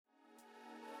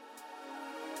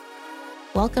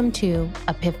Welcome to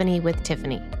Epiphany with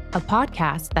Tiffany, a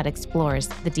podcast that explores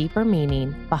the deeper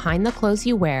meaning behind the clothes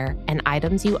you wear and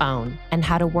items you own, and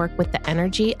how to work with the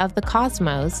energy of the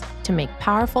cosmos to make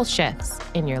powerful shifts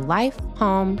in your life,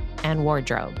 home, and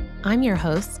wardrobe. I'm your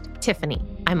host, Tiffany.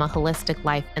 I'm a holistic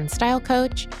life and style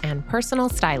coach and personal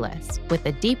stylist with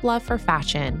a deep love for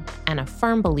fashion and a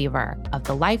firm believer of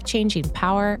the life-changing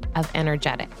power of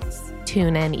energetics.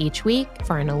 Tune in each week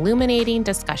for an illuminating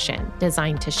discussion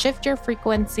designed to shift your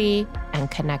frequency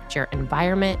and connect your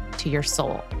environment to your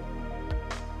soul.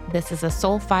 This is a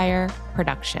Soulfire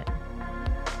production.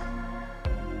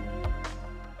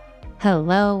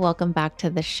 Hello, welcome back to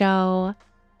the show.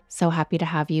 So happy to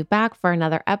have you back for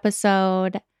another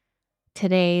episode.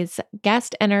 Today's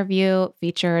guest interview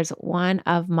features one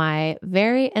of my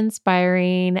very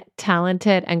inspiring,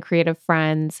 talented, and creative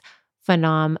friends,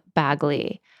 Phnam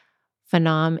Bagley.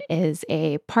 Phnam is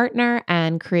a partner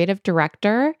and creative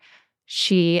director.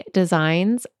 She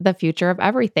designs the future of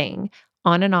everything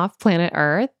on and off planet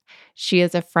Earth. She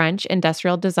is a French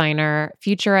industrial designer,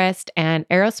 futurist, and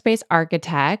aerospace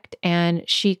architect, and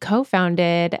she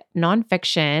co-founded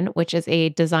Nonfiction, which is a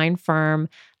design firm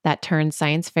that turns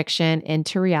science fiction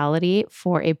into reality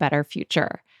for a better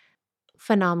future.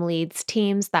 Phnam leads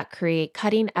teams that create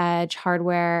cutting-edge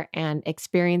hardware and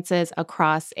experiences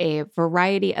across a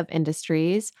variety of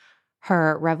industries.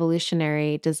 Her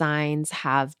revolutionary designs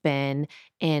have been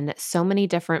in so many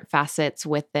different facets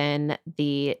within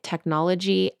the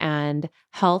technology and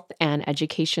health and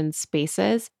education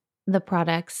spaces. The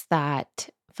products that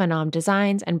Phnam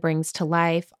designs and brings to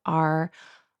life are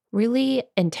really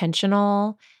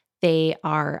intentional. They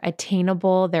are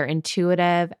attainable, they're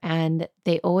intuitive, and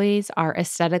they always are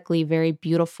aesthetically very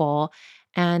beautiful.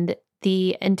 And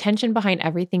the intention behind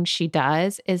everything she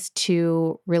does is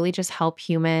to really just help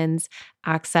humans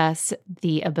access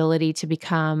the ability to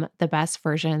become the best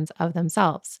versions of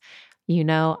themselves. You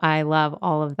know, I love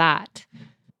all of that.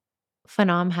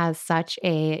 Phnam has such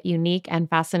a unique and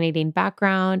fascinating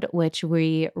background, which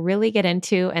we really get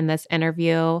into in this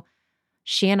interview.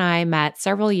 She and I met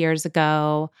several years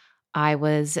ago. I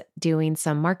was doing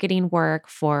some marketing work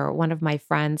for one of my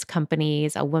friend's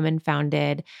companies, a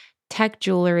woman-founded tech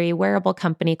jewelry wearable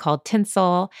company called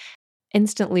Tinsel.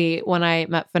 Instantly, when I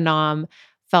met Phnam,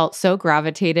 felt so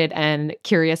gravitated and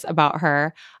curious about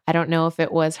her. I don't know if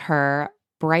it was her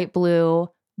bright blue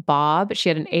bob. She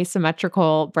had an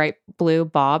asymmetrical bright blue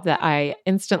bob that I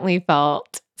instantly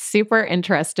felt super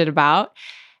interested about.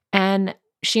 And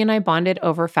she and I bonded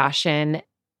over fashion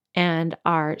and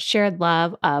our shared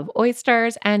love of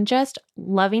oysters and just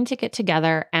loving to get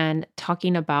together and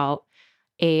talking about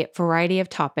a variety of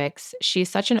topics. She's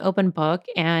such an open book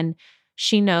and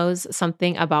she knows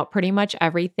something about pretty much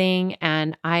everything.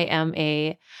 And I am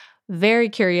a very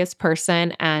curious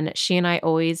person, and she and I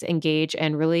always engage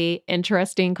in really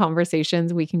interesting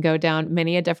conversations. We can go down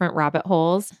many a different rabbit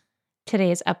holes.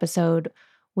 Today's episode,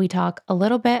 we talk a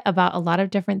little bit about a lot of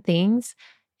different things,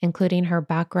 including her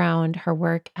background, her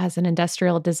work as an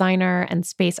industrial designer and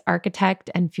space architect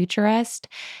and futurist,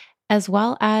 as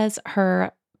well as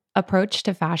her approach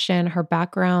to fashion, her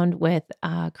background with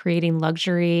creating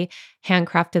luxury,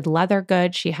 handcrafted leather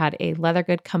goods. She had a leather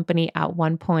good company at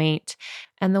one point,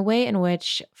 and the way in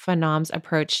which Phnam's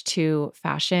approach to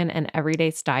fashion and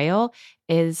everyday style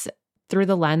is through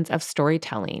the lens of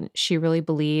storytelling. She really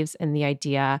believes in the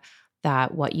idea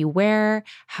that what you wear,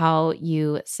 how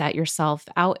you set yourself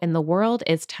out in the world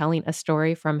is telling a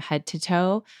story from head to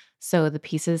toe. So the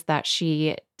pieces that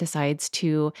she decides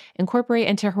to incorporate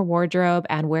into her wardrobe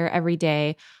and wear every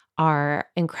day are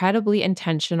incredibly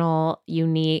intentional,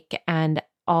 unique, and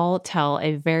all tell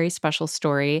a very special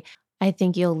story. I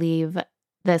think you'll leave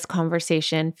this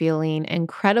conversation feeling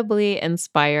incredibly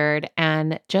inspired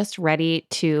and just ready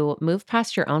to move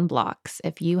past your own blocks.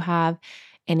 If you have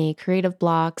any creative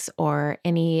blocks or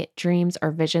any dreams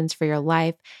or visions for your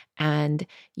life and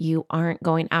you aren't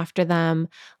going after them,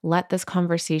 let this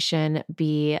conversation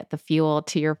be the fuel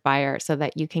to your fire so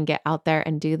that you can get out there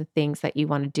and do the things that you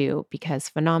want to do,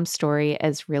 because Phnam's story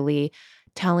is really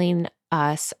telling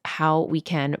us how we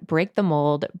can break the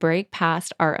mold, break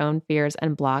past our own fears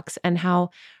and blocks, and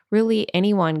how really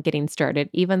anyone getting started,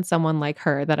 even someone like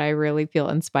her that I really feel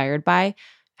inspired by,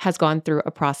 has gone through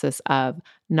a process of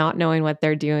not knowing what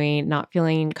they're doing, not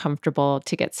feeling comfortable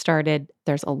to get started.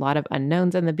 There's a lot of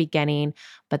unknowns in the beginning,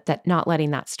 but that not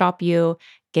letting that stop you,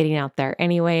 getting out there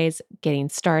anyways, getting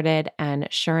started. And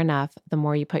sure enough, the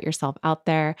more you put yourself out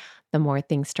there, the more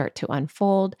things start to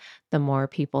unfold, the more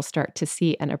people start to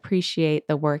see and appreciate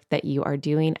the work that you are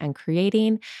doing and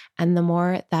creating, and the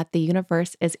more that the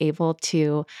universe is able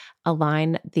to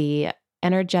align the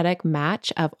energetic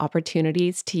match of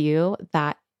opportunities to you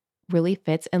that really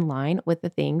fits in line with the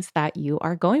things that you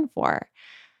are going for.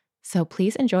 So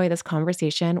please enjoy this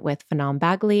conversation with Phnam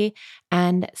Bagley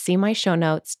and see my show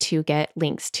notes to get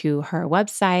links to her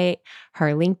website,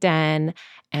 her LinkedIn,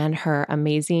 and her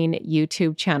amazing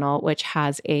YouTube channel, which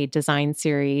has a design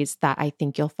series that I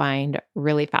think you'll find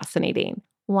really fascinating.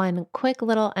 One quick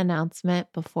little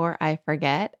announcement before I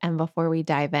forget and before we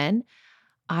dive in.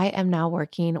 I am now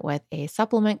working with a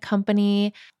supplement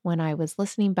company. When I was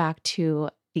listening back to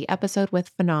the episode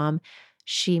with Phenom,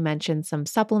 she mentioned some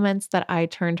supplements that I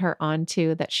turned her on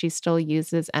to that she still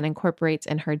uses and incorporates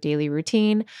in her daily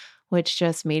routine, which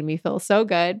just made me feel so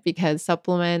good because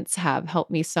supplements have helped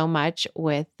me so much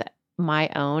with my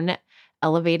own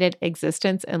elevated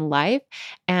existence in life.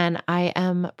 And I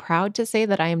am proud to say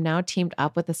that I am now teamed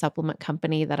up with a supplement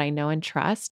company that I know and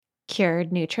trust.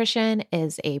 Cured Nutrition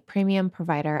is a premium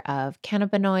provider of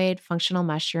cannabinoid, functional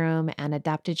mushroom, and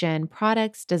adaptogen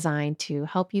products designed to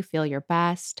help you feel your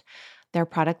best. Their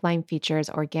product line features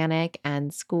organic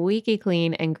and squeaky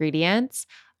clean ingredients.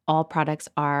 All products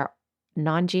are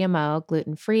non GMO,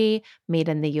 gluten free, made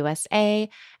in the USA,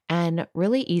 and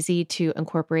really easy to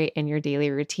incorporate in your daily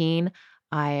routine.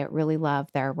 I really love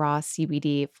their raw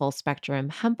CBD full spectrum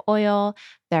hemp oil,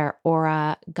 their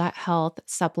Aura gut health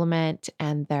supplement,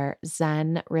 and their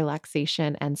Zen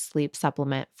relaxation and sleep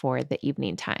supplement for the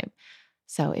evening time.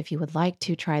 So if you would like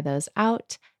to try those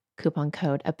out, coupon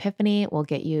code Epiphany will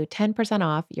get you 10%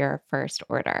 off your first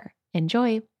order.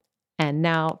 Enjoy. And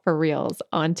now for reals,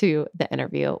 onto the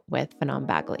interview with Phenom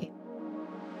Bagley.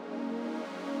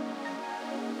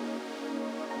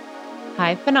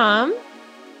 Hi, Phenom.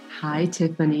 Hi,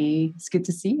 Tiffany. It's good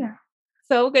to see you.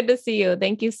 So good to see you.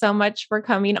 Thank you so much for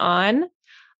coming on.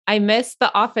 I miss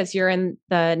the office. You're in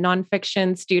the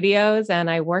nonfiction studios, and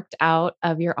I worked out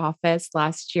of your office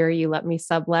last year. You let me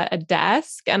sublet a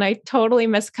desk, and I totally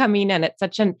miss coming in. It's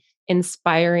such an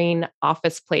inspiring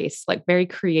office place, like very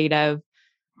creative,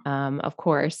 of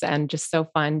course, and just so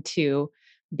fun to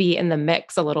be in the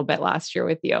mix a little bit last year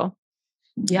with you.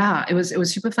 Yeah, it was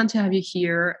super fun to have you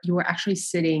here. You were actually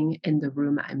sitting in the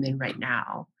room I'm in right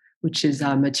now, which is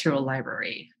a material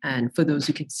library. And for those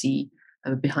who can see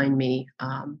behind me,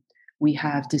 we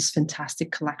have this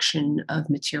fantastic collection of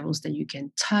materials that you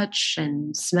can touch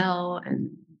and smell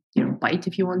and bite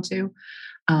if you want to.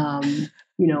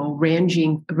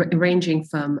 Ranging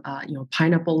from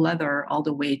pineapple leather all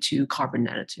the way to carbon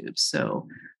nanotubes. So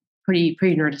pretty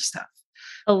nerdy stuff.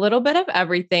 A little bit of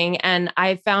everything. And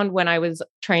I found when I was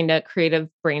trying to creative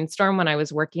brainstorm, when I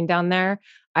was working down there,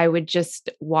 I would just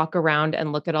walk around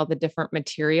and look at all the different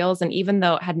materials. And even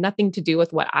though it had nothing to do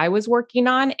with what I was working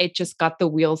on, it just got the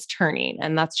wheels turning.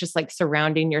 And that's just like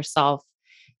surrounding yourself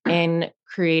in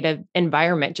creative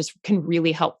environment just can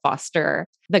really help foster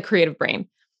the creative brain.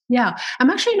 Yeah, I'm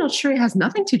actually not sure it has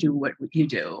nothing to do with what you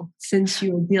do, since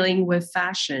you're dealing with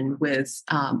fashion, with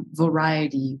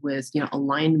variety, with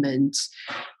alignment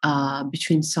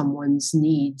between someone's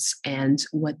needs and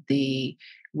what they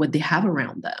have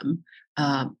around them.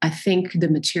 I think the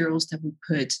materials that we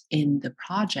put in the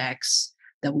projects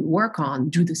that we work on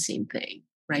do the same thing,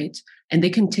 right? And they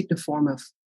can take the form of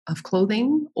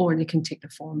clothing, or they can take the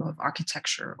form of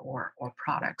architecture or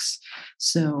products.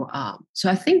 So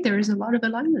I think there is a lot of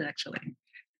alignment actually.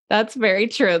 That's very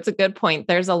true. It's a good point.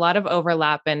 There's a lot of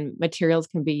overlap, and materials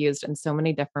can be used in so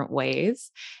many different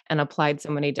ways and applied so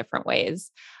many different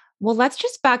ways. Well, let's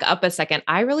just back up a second.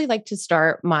 I really like to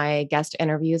start my guest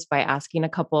interviews by asking a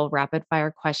couple rapid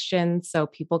fire questions so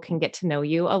people can get to know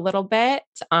you a little bit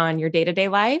on your day to day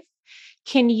life.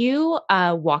 Can you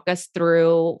walk us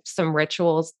through some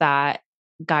rituals that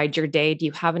guide your day? Do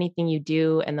you have anything you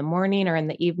do in the morning or in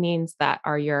the evenings that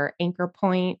are your anchor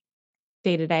point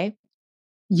day to day?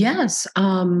 Yes.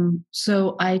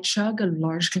 So I chug a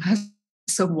large glass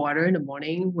of water in the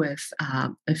morning with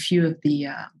a few of the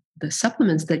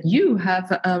supplements that you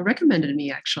have recommended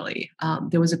me. Actually,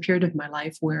 there was a period of my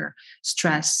life where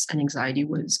stress and anxiety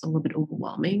was a little bit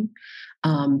overwhelming.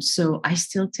 So I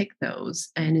still take those,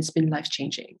 and it's been life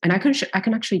changing. And I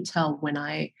can actually tell when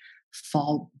I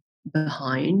fall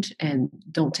behind and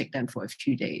don't take them for a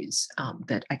few days,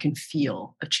 that I can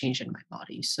feel a change in my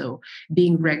body. So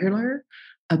being regular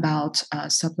about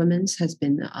supplements has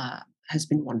been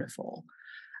wonderful.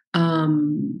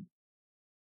 Um,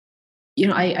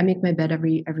 I make my bed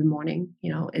every morning.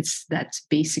 It's that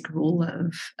basic rule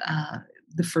of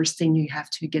the first thing you have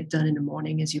to get done in the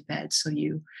morning is your bed. So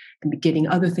and getting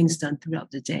other things done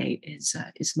throughout the day is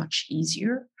much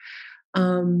easier.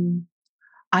 Um,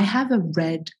 I have a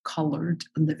red colored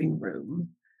living room.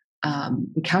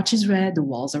 The couch is red, the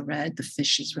walls are red, the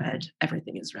fish is red,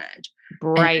 everything is red. And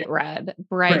Bright red,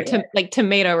 bright bright to like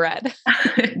tomato red.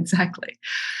 red. Exactly.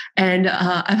 And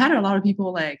I've had a lot of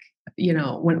people like,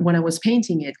 when I was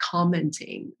painting it,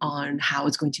 commenting on how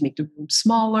it's going to make the room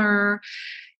smaller,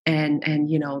 and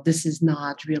this is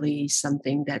not really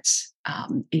something that's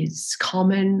is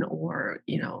common or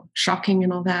shocking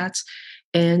and all that.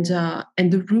 And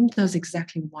the room does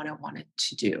exactly what I want it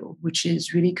to do, which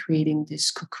is really creating this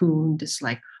cocoon, this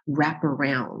like wrap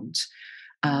around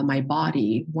my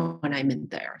body when I'm in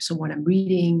there. So when I'm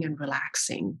reading and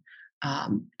relaxing,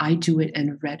 I do it in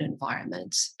a red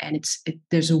environment, and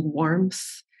there's a warmth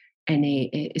and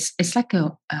it's like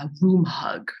a room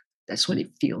hug. That's what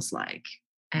it feels like,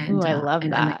 Ooh, and I love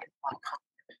and I get that. a lot of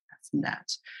confidence from that.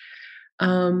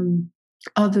 Um,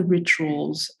 Other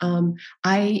rituals,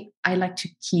 I like to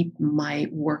keep my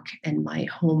work and my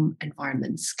home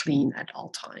environments clean at all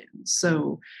times.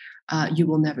 So you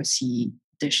will never see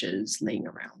dishes laying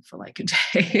around for like a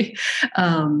day.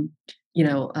 um,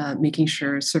 Making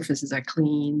sure surfaces are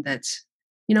clean. That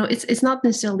it's not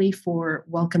necessarily for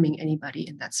welcoming anybody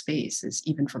in that space. It's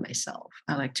even for myself.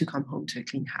 I like to come home to a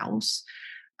clean house.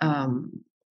 um,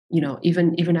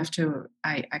 even after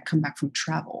I come back from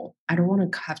travel, I don't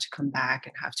want to have to come back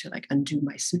and have to like undo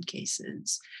my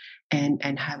suitcases and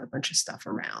have a bunch of stuff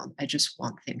around. I just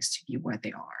want things to be where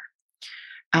they are.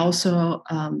 I also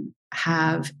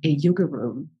have a yoga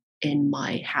room in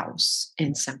my house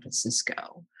in San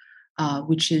Francisco,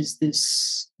 which is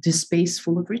this space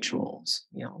full of rituals.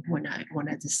 When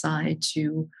I decide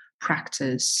to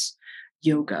practice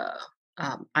yoga,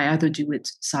 I either do it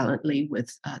silently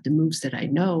with the moves that I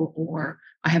know, or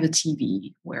I have a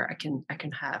TV where I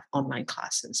can have online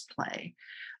classes play.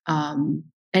 And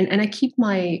I keep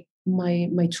my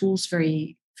tools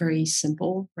very very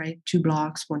simple, right? Two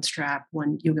blocks, one strap,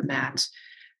 one yoga mat,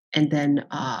 and then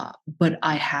but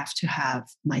I have to have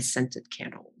my scented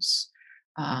candles.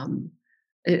 Um,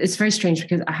 it's very strange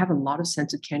because I have a lot of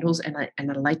scented candles, and I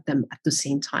light them at the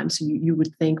same time. So you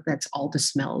would think that all the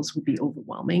smells would be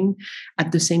overwhelming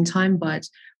at the same time, but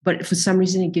for some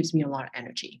reason it gives me a lot of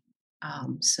energy.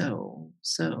 So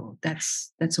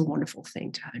that's a wonderful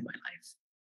thing to have in my life.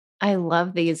 I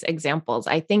love these examples.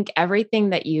 I think everything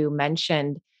that you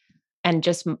mentioned and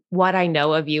just what I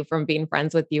know of you from being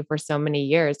friends with you for so many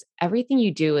years, everything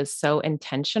you do is so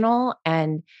intentional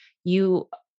and you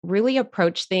really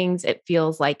approach things, it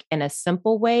feels like in a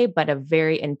simple way, but a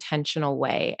very intentional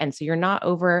way. And so you're not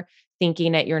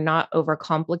overthinking it, you're not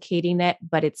overcomplicating it,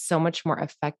 but it's so much more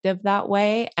effective that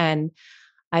way. And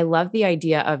I love the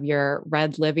idea of your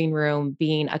red living room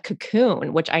being a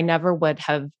cocoon, which I never would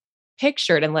have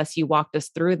pictured unless you walked us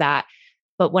through that.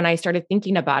 But when I started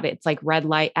thinking about it, it's like red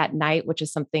light at night, which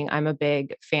is something I'm a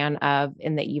big fan of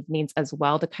in the evenings as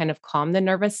well to kind of calm the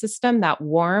nervous system. That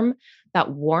warmth,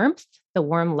 the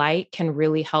warm light can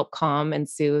really help calm and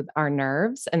soothe our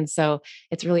nerves. And so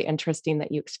it's really interesting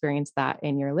that you experienced that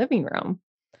in your living room.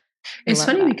 I It's love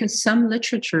funny that. because some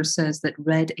literature says that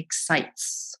red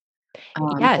excites,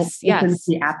 Yes, opens yes.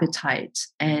 the appetite,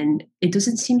 and it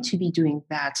doesn't seem to be doing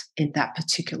that in that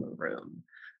particular room.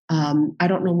 I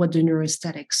don't know what the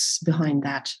neuroaesthetics behind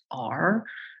that are,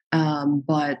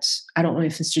 but I don't know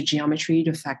if it's the geometry,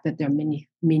 the fact that there are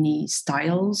many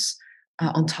styles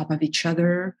on top of each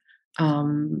other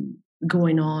um,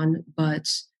 going on, but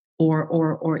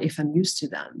or if I'm used to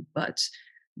them, but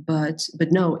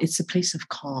no, it's a place of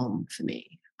calm for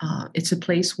me. It's a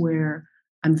place where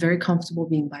I'm very comfortable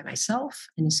being by myself,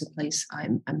 and it's a place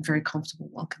I'm very comfortable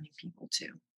welcoming people to.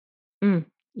 Mm,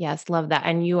 yes, love that.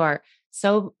 And you are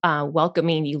so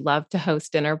welcoming. You love to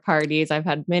host dinner parties. I've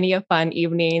had many a fun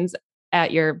evenings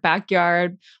at your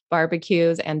backyard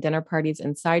barbecues and dinner parties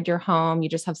inside your home. You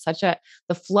just have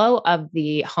the flow of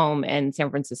the home in San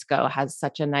Francisco has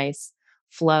such a nice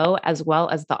flow, as well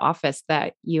as the office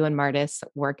that you and Martis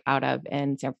work out of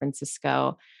in San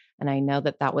Francisco. And I know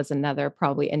that that was another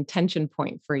probably intention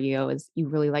point for you is you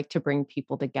really like to bring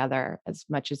people together as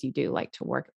much as you do like to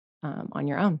work on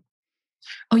your own.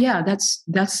 Oh yeah,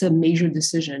 that's a major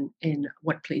decision in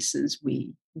what places we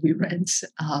rent.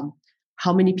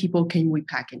 How many people can we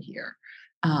pack in here,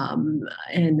 um,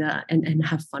 and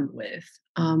have fun with?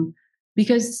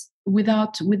 Because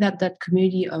without that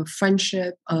community of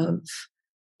friendship, of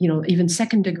even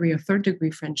second degree or third degree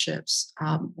friendships,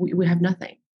 we have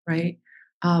nothing, right?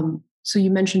 So you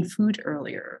mentioned food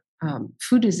earlier.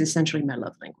 Food is essentially my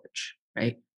love language,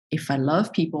 right? If I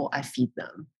love people, I feed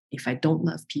them. If I don't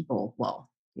love people, well,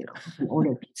 I can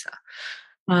order pizza.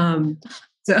 Um,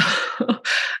 So,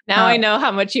 Now I uh, know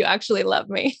how much you actually love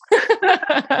me.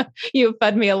 You've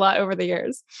fed me a lot over the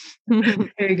years.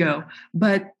 there you go.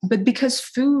 But because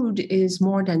food is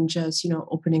more than just,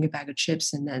 opening a bag of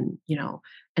chips and then, and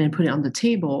then put it on the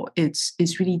table,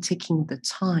 it's really taking the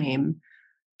time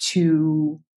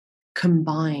to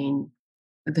combine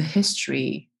the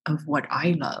history of what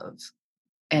I love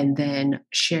and then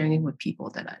sharing it with people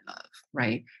that I love,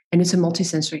 right? And it's a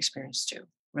multisensory experience too,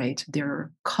 right? There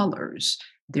are colors,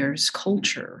 there's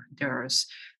culture, there's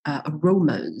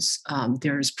aromas,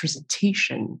 there's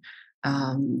presentation,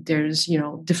 there's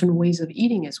different ways of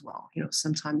eating as well.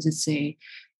 Sometimes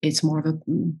it's more of a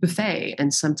buffet,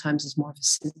 and sometimes it's more of a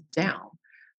sit down.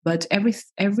 But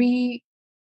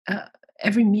uh,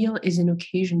 every meal is an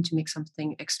occasion to make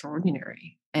something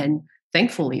extraordinary. And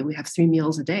thankfully, we have 3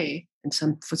 meals a day, and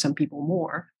for some people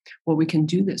more, what we can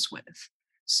do this with.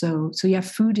 So yeah,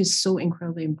 food is so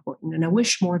incredibly important, and I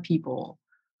wish more people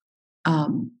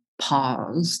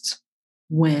paused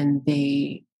when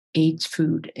they ate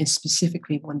food, and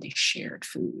specifically when they shared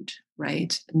food.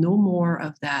 Right? No more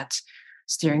of that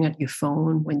staring at your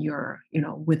phone when you're,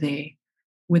 with a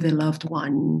loved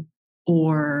one,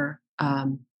 or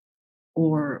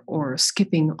or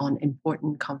skipping on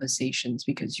important conversations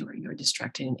because you're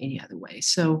distracted in any other way.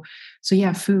 So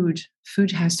yeah, food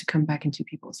has to come back into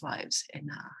people's lives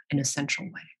in a central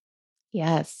way.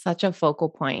 Yes, such a focal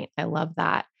point. I love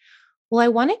that. Well, I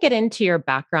want to get into your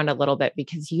background a little bit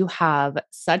because you have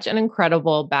such an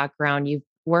incredible background. You've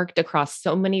worked across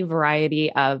so many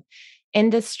variety of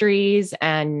industries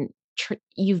and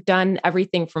you've done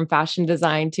everything from fashion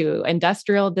design to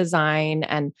industrial design.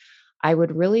 And I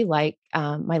would really like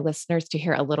my listeners to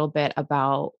hear a little bit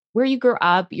about where you grew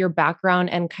up, your background,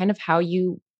 and kind of how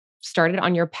you started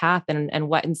on your path and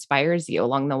what inspires you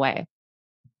along the way.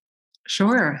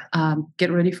 Sure.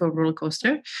 Get ready for a roller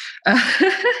coaster.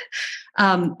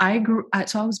 So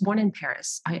I was born in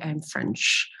Paris. I'm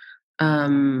French.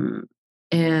 Um,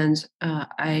 and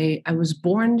I was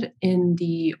born in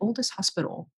the oldest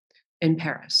hospital in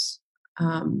Paris.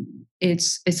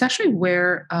 It's actually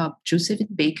where Josephine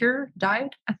Baker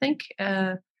died, I think.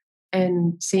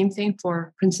 And same thing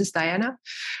for Princess Diana.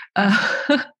 Uh,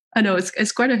 I know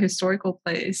it's quite a historical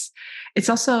place. It's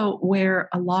also where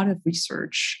a lot of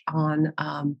research on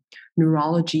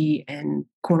neurology and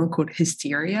quote unquote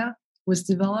hysteria was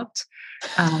developed.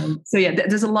 So yeah,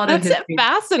 there's a lot of That's history.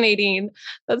 fascinating.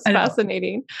 That's I know.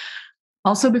 fascinating.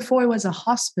 Also, before it was a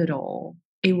hospital,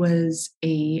 it was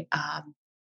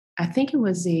I think it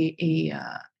was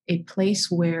a place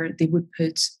where they would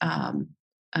put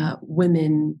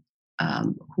women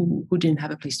who didn't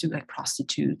have a place to, like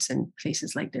prostitutes and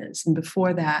places like this. And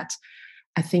before that,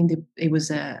 I think it was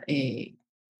in a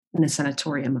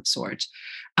sanatorium of sorts.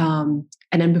 And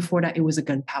then before that, it was a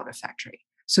gunpowder factory.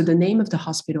 So the name of the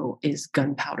hospital is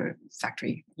Gunpowder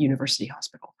Factory University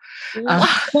Hospital.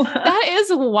 What? Uh, That is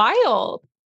wild.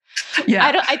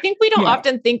 yeah, I think we don't yeah.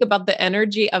 often think about the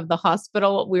energy of the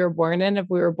hospital we were born in if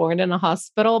we were born in a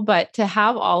hospital, but to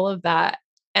have all of that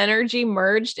energy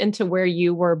merged into where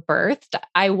you were birthed,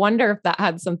 I wonder if that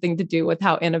had something to do with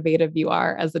how innovative you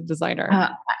are as a designer.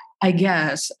 Uh, I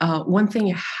guess one thing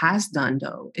it has done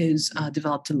though is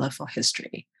developed a love for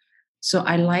history. So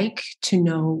I like to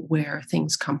know where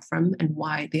things come from and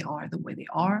why they are the way they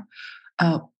are,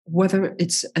 whether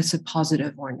it's a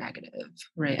positive or negative,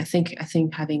 right? I think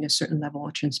having a certain level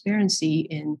of transparency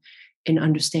in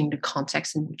understanding the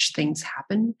context in which things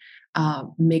happen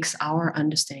makes our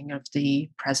understanding of the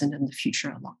present and the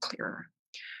future a lot clearer.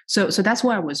 So that's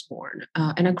where I was born,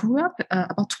 and I grew up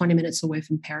about 20 minutes away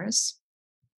from Paris,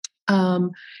 um,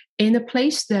 in a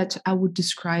place that I would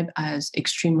describe as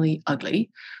extremely ugly,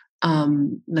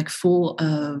 like full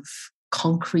of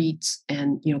concrete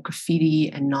and graffiti,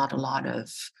 and not a lot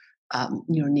of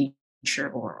nature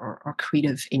or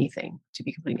creative anything. To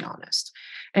be completely honest,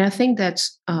 and I think that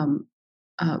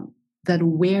that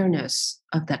awareness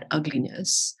of that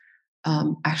ugliness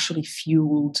actually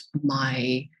fueled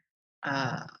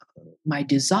uh, my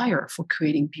desire for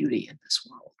creating beauty in this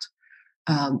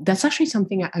world. That's actually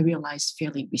something I realized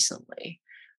fairly recently,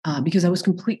 because I was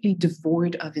completely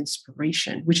devoid of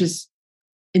inspiration, which is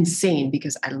insane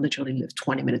because I literally live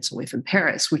 20 minutes away from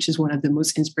Paris, which is one of the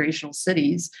most inspirational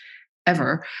cities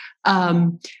ever.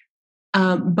 Um,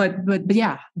 but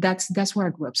yeah, that's where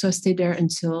I grew up. So I stayed there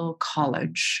until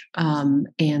college, and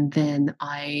then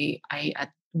I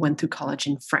went through college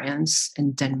in France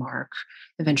and Denmark,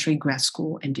 eventually grad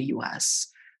school in the U.S.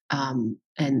 And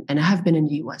I have been in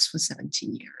the U.S. for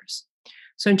 17 years.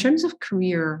 So in terms of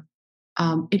career,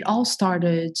 It all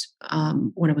started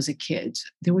when I was a kid.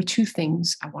 There were two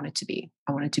things I wanted to be.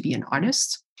 I wanted to be an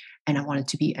artist, and I wanted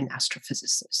to be an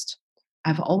astrophysicist.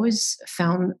 I've always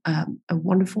found a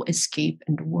wonderful escape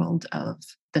in the world of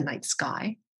the night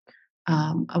sky.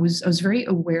 I was very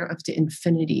aware of the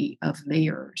infinity of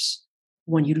layers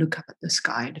when you look up at the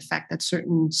sky. The fact that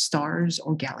certain stars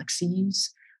or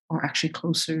galaxies are actually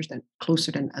closer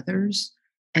than others,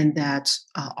 and that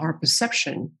our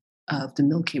perception of the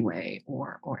Milky Way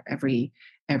or every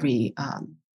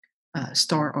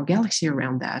star or galaxy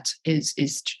around that is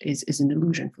an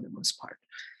illusion for the most part.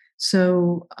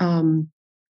 So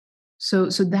so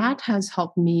that has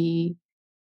helped me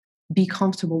be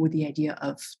comfortable with the idea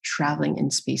of traveling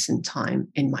in space and time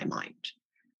in my mind.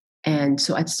 And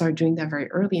so I started doing that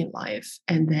very early in life.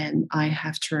 And then I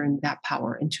have turned that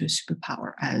power into a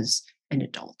superpower as an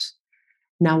adult.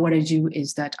 Now, what I do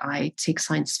is that I take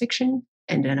science fiction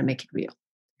and then I make it real.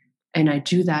 And I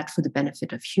do that for the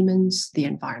benefit of humans, the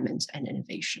environment, and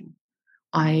innovation.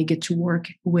 I get to work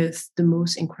with the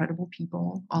most incredible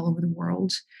people all over the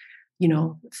world,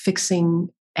 fixing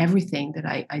everything that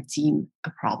I deem a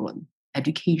problem: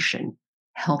 education,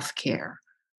 healthcare,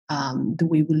 the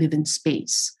way we live in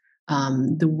space,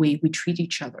 the way we treat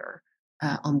each other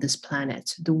on this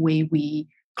planet, the way we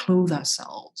clothe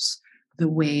ourselves, the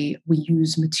way we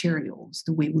use materials,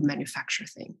 the way we manufacture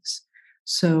things.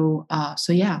 So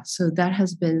that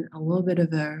has been a little bit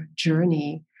of a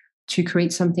journey to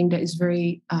create something that is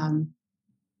very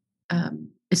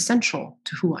essential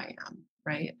to who I am.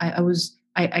 Right?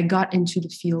 I got into the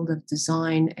field of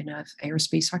design and of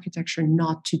aerospace architecture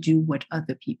not to do what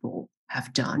other people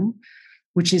have done,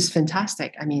 which is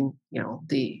fantastic. I mean,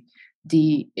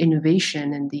 the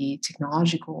innovation and the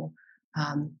technological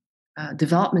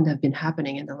development that have been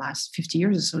happening in the last 50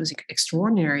 years or so is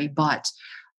extraordinary. But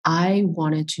I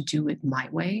wanted to do it my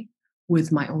way,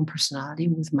 with my own personality,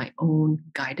 with my own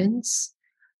guidance,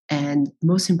 and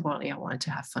most importantly, I wanted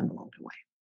to have fun along the way.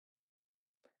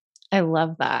 I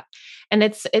love that. And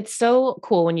it's so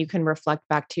cool when you can reflect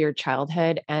back to your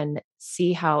childhood and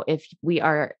see how if we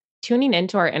are tuning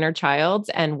into our inner childs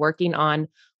and working on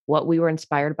what we were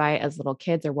inspired by as little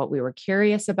kids or what we were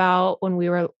curious about when we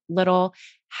were little,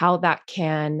 how that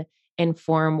can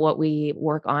inform what we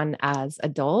work on as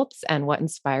adults and what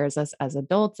inspires us as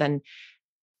adults. And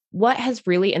what has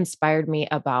really inspired me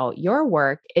about your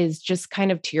work is just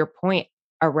kind of to your point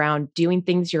around doing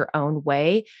things your own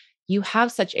way. You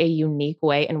have such a unique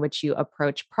way in which you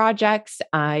approach projects.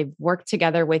 I've worked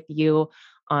together with you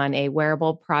on a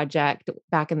wearable project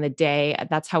back in the day.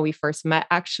 That's how we first met,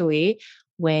 actually,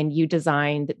 when you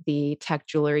designed the tech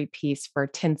jewelry piece for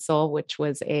Tinsel, which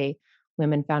was a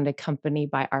women founded company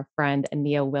by our friend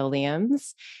Ania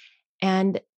Williams.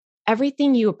 And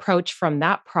everything you approach from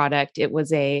that product, it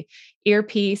was a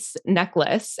earpiece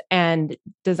necklace, and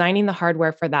designing the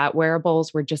hardware for that.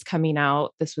 Wearables were just coming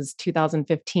out. This was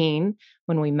 2015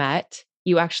 when we met.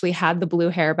 You actually had the blue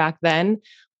hair back then,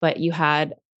 but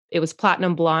it was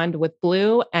platinum blonde with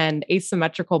blue and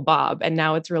asymmetrical bob. And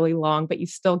now it's really long, but you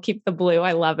still keep the blue.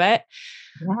 I love it.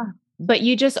 Yeah. But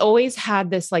you just always had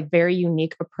this like very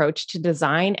unique approach to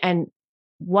design. And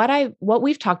what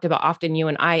we've talked about often, you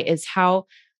and I, is how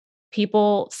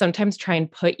people sometimes try and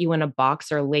put you in a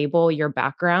box or label your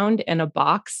background in a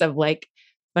box of like,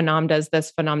 Phenom does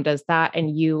this, Phenom does that.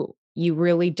 And you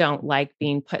really don't like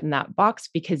being put in that box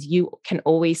because you can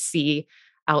always see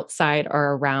outside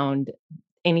or around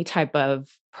any type of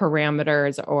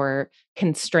parameters or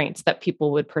constraints that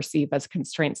people would perceive as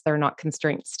constraints. They're not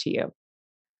constraints to you.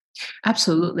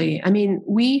 Absolutely. I mean,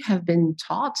 we have been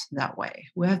taught that way.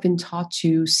 We have been taught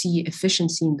to see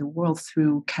efficiency in the world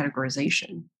through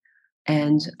categorization,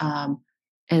 and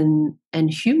and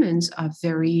humans are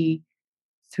very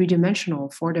three-dimensional,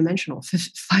 four-dimensional,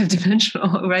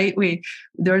 5-dimensional, right? We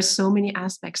There are so many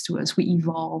aspects to us. We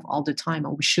evolve all the time,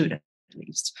 or we should at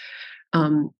least.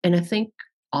 And I think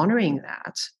honoring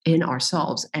that in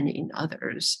ourselves and in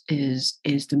others is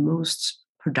the most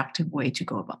productive way to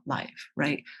go about life,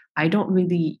 right? I don't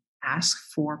really ask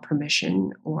for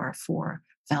permission or for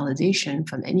validation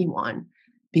from anyone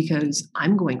because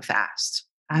I'm going fast.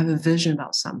 I have a vision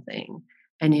about something,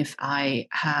 and if I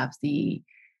have the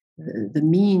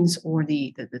means or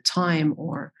the time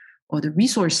or the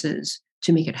resources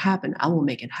to make it happen, I will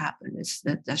make it happen.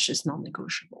 That's just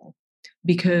non-negotiable,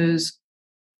 because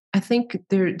I think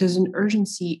there's an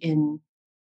urgency in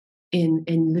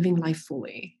living life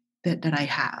fully that I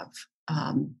have.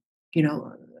 Um,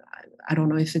 I don't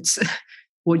know if it's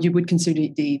what you would consider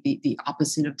the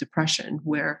opposite of depression,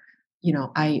 where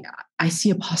I see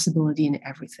a possibility in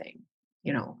everything,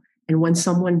 you know, And when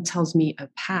someone tells me a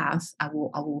path, I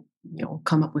will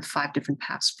come up with 5 different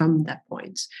paths from that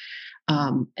point.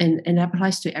 And that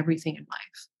applies to everything in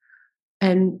life.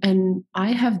 And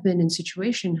I have been in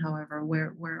situation, however,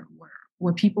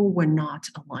 where people were not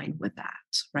aligned with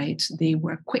that, right? They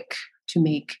were quick to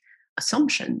make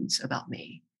assumptions about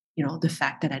me. The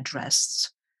fact that I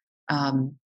dressed,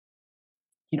 um,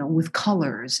 with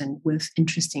colors and with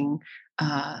interesting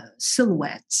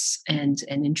silhouettes and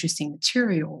interesting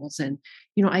materials. And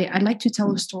I like to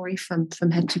tell a story from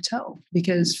head to toe,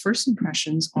 because first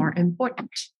impressions are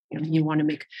important. You want to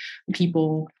make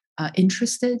people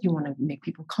interested. You want to make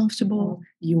people comfortable.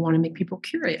 You want to make people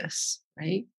curious,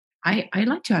 right? I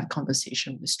like to have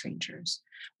conversation with strangers,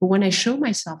 but when I show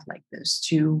myself like this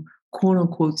to quote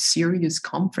unquote serious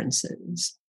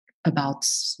conferences about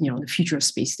the future of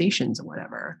space stations or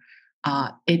whatever,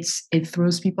 it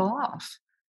throws people off.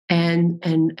 And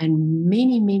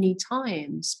many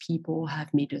times people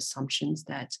have made assumptions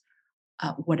that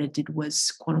what I did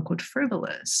was quote unquote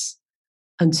frivolous,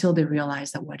 until they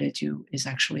realize that what I do is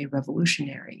actually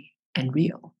revolutionary and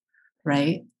real,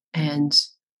 right? And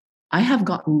I have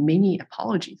gotten many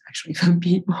apologies actually from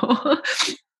people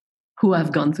who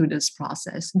have gone through this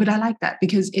process. But I like that,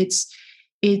 because it's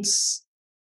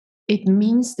it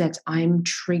means that I'm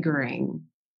triggering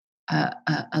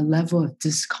a level of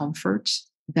discomfort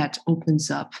that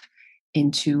opens up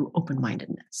into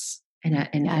open-mindedness. And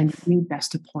Yes. I think that's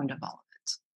the point of all of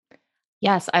it.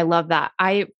 Yes, I love that.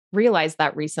 I realized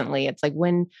that recently. It's like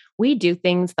when we do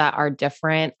things that are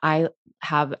different, I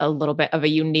have a little bit of a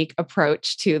unique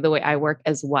approach to the way I work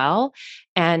as well.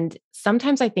 And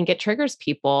sometimes I think it triggers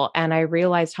people. And I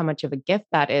realized how much of a gift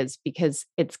that is, because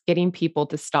it's getting people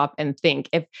to stop and think.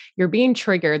 If you're being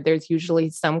triggered, there's usually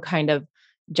some kind of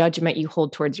judgment you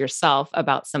hold towards yourself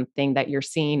about something that you're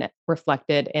seeing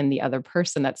reflected in the other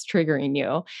person that's triggering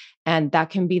you. And that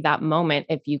can be that moment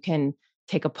if you can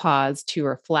take a pause to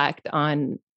reflect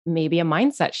on maybe a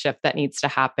mindset shift that needs to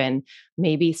happen,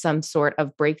 maybe some sort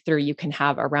of breakthrough you can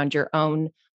have around your own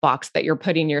box that you're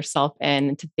putting yourself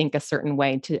in, to think a certain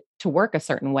way, to work a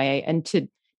certain way, and to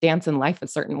dance in life a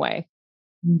certain way.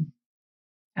 Mm,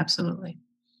 absolutely.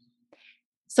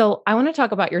 So I want to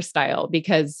talk about your style,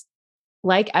 because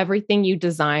like everything you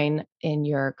design in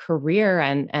your career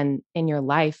and in your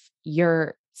life,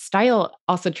 your style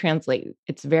also translates.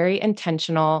 It's very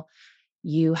intentional.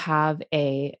 You have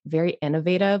a very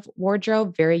innovative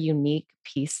wardrobe, very unique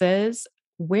pieces.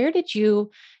 Where did you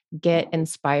get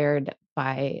inspired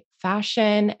by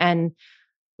fashion? And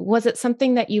was it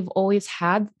something that you've always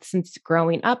had since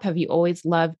growing up? Have you always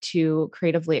loved to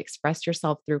creatively express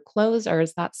yourself through clothes, or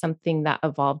is that something that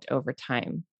evolved over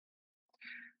time?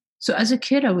 So as a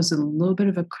kid, I was a little bit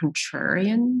of a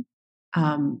contrarian.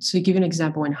 So to give you an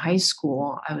example, in high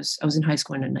school, I was in high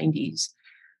school in the 90s.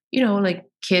 Like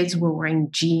kids were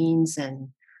wearing jeans and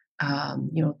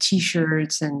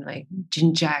t-shirts and like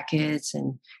jean jackets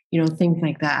and things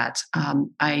like that.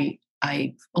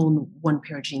 I owned one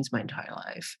pair of jeans my entire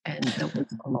life, and that was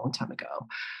a long time ago.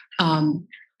 Um,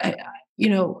 I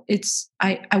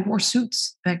wore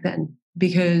suits back then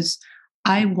because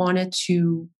I wanted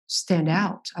to stand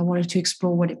out. I wanted to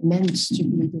explore what it meant to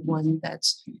be the one that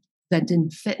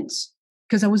didn't fit,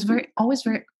 because I was always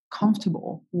very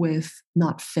comfortable with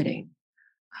not fitting.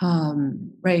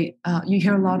 Right? You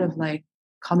hear a lot of like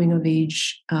coming of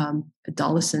age,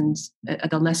 adolescent,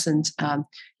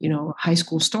 high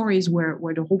school stories where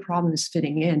the whole problem is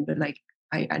fitting in, but like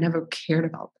I never cared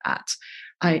about that.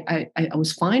 I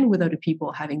was fine with other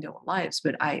people having their own lives,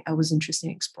 but I was interested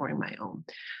in exploring my own.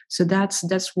 So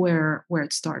that's where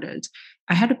it started.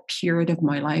 I had a period of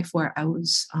my life where I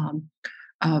was I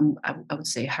would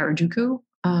say Harajuku,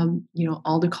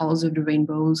 all the colors of the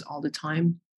rainbows all the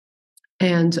time.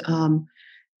 And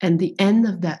the end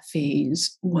of that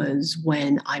phase was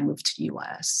when I moved to the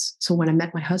US. So when I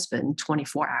met my husband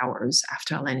 24 hours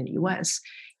after I landed in the US,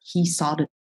 he saw the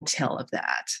tail of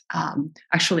that.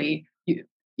 Actually,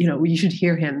 you should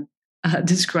hear him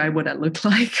describe what I looked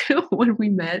like when we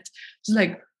met. It's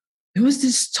like, it was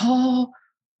this tall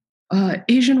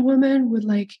Asian woman with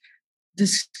like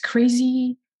this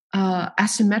crazy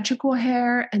asymmetrical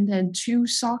hair, and then two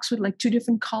socks with like two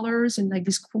different colors and like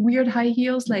these weird high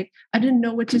heels. Like I didn't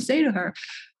know what to say to her.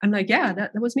 I'm like, yeah,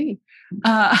 that was me.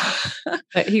 uh,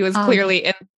 But he was um,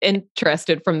 clearly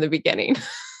interested from the beginning.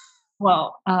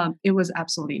 it was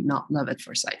absolutely not love at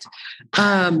first sight.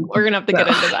 We're going to have to So get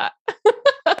into that.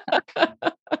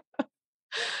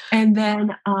 and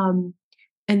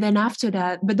then after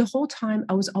that, but the whole time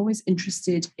I was always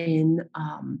interested in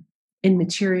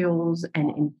materials and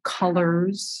in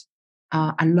colors.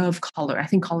 I love color. I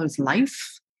think color is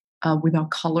life.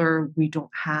 without color, we don't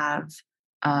have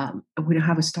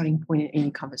a starting point in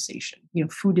any conversation.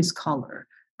 Food is color,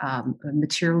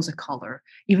 materials are color,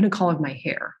 even the color of my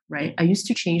hair. Right, I used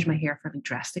to change my hair fairly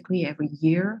drastically every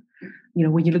year.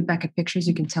 When you look back at pictures,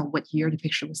 you can tell what year the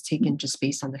picture was taken just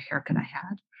based on the haircut I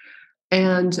had.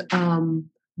 And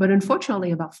but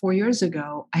unfortunately, about 4 years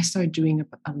ago, I started doing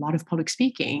a lot of public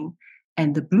speaking,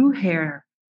 and the blue hair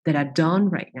that I've done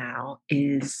right now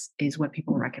is what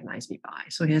people recognize me by.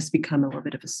 So it has become a little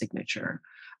bit of a signature.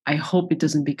 I hope it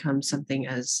doesn't become something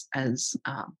as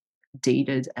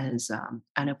dated as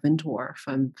Anna Wintour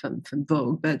from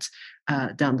Vogue, but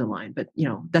down the line. But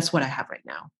that's what I have right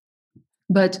now.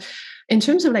 But in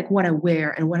terms of like what I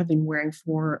wear and what I've been wearing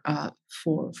for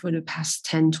the past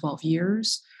 10, 12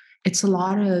 years, it's a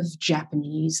lot of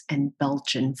Japanese and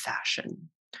Belgian fashion.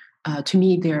 To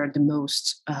me, they're the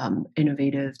most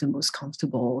innovative, the most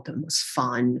comfortable, the most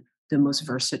fun, the most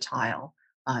versatile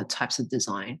types of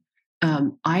design.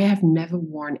 I have never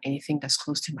worn anything that's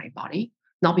close to my body.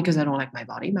 Not because I don't like my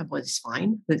body's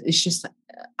fine, but it's just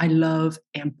I love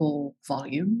ample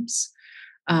volumes,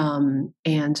 and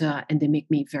they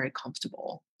make me very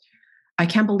comfortable. I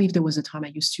can't believe there was a time I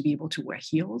used to be able to wear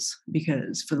heels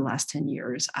because for the last 10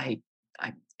 years, I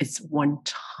it's one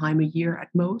time a year at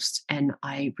most, and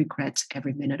I regret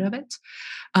every minute of it.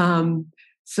 Um,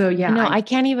 so I yeah, know, I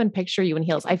can't even picture you in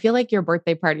heels. I feel like your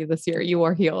birthday party this year, you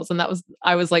wore heels. And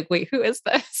I was like, wait, who is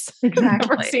this? I've never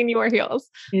exactly. seen you wear heels.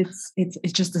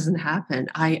 It just doesn't happen.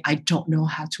 I don't know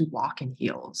how to walk in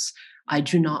heels. I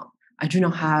do not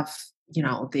have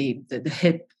the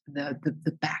hip,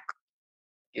 the back,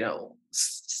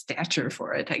 stature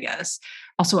for it, I guess.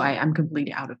 Also, I'm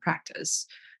completely out of practice.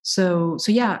 So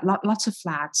yeah, lots of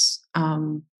flats.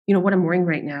 What I'm wearing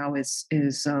right now is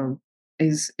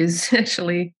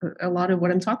actually a lot of what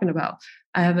I'm talking about.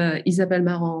 I have a Isabelle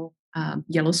Marant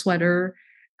yellow sweater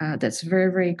that's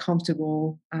very, very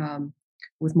comfortable,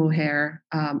 with mohair.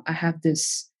 I have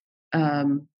this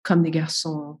comme des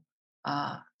garçons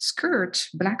skirt,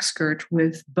 black skirt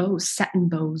with bows, satin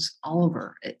bows all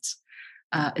over it.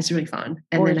 It's really fun.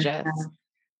 And then I Gorgeous.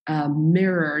 have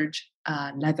mirrored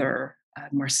leather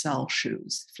Marcel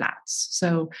shoes, flats.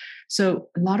 So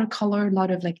a lot of color, a lot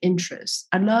of like interest.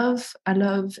 I love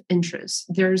interest.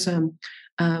 There's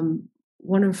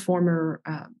one of former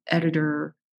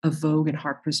editor of Vogue and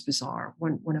Harper's Bazaar.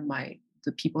 One of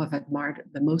the people I've admired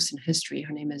the most in history.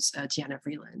 Her name is Diana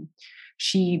Vreeland.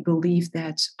 She believed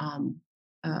that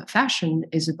fashion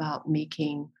is about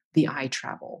making the eye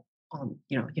travel.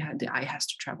 The eye has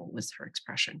to travel with her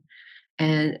expression,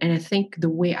 and I think the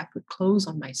way I put clothes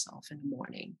on myself in the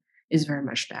morning is very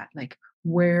much that. Like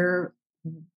where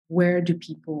do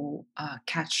people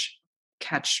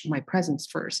catch my presence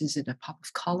first? Is it a pop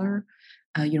of color?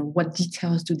 What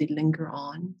details do they linger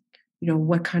on?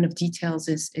 What kind of details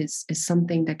is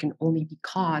something that can only be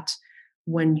caught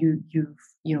when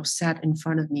you've sat in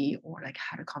front of me or like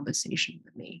had a conversation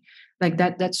with me. Like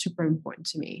that's super important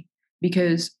to me,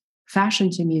 because fashion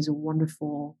to me is a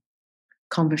wonderful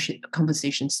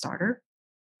conversation starter.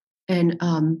 And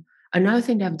another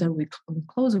thing that I've done with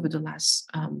clothes over the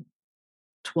last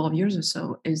 12 years or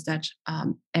so is that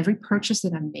every purchase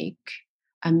that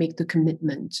I make the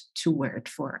commitment to wear it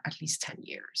for at least 10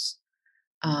 years.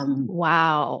 Um,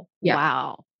 Wow. yeah,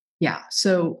 Wow. yeah.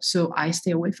 So I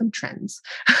stay away from trends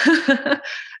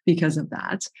because of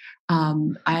that.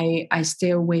 I stay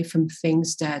away from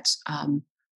things that um,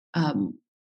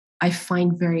 I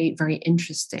find very, very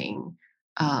interesting,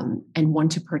 and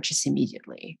want to purchase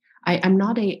immediately. I'm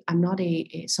not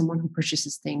someone who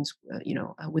purchases things,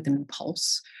 with an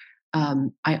impulse.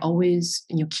 I always,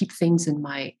 keep things in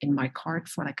my cart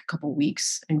for like a couple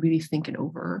weeks and really think it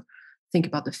over. Think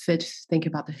about the fit. Think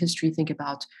about the history. Think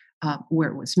about where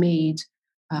it was made.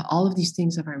 All of these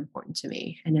things are very important to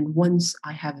me. And then once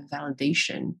I have a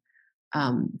validation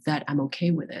that I'm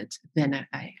okay with it, then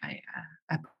I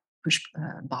push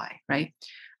buy, right?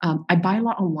 I buy a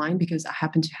lot online because I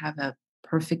happen to have a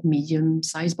perfect medium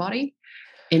size body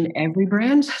in every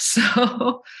brand.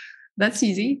 So that's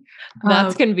easy.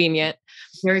 That's Um, convenient.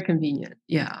 Very convenient.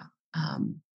 Yeah.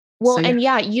 Um, Well, so yeah. and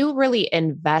yeah, you really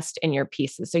invest in your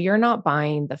pieces. So you're not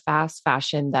buying the fast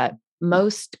fashion that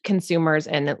most consumers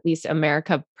in at least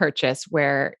America purchase,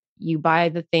 where you buy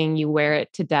the thing, you wear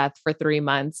it to death for 3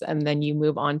 months, and then you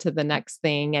move on to the next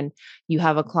thing. And you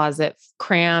have a closet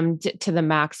crammed to the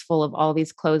max full of all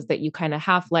these clothes that you kind of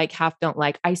half like, half don't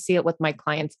like. I see it with my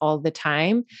clients all the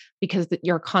time because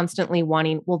you're constantly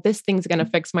wanting, well, this thing's going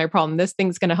to fix my problem. This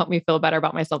thing's going to help me feel better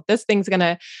about myself. This thing's going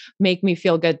to make me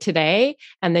feel good today,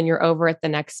 and then you're over it the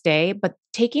next day. But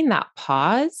taking that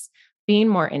pause, being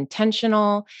more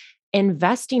intentional,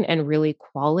 investing in really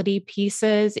quality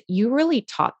pieces, you really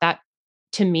taught that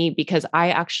to me because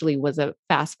I actually was a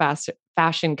fast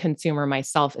fashion consumer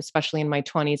myself, especially in my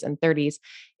 20s and 30s.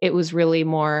 It was really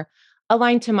more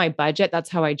aligned to my budget. That's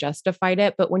how I justified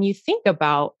it. But when you think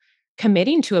about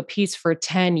committing to a piece for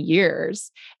 10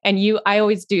 years, and I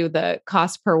always do the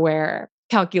cost per wear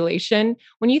calculation.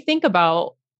 When you think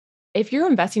about if you're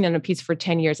investing in a piece for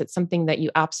 10 years, it's something that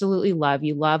you absolutely love.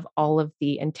 You love all of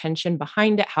the intention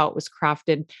behind it, how it was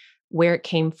crafted, where it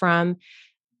came from,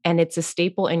 and it's a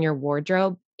staple in your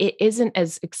wardrobe. It isn't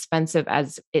as expensive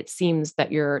as it seems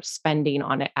that you're spending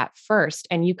on it at first.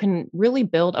 And you can really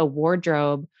build a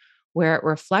wardrobe where it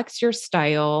reflects your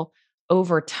style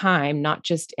over time, not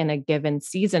just in a given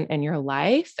season in your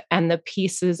life. And the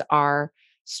pieces are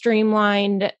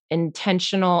streamlined,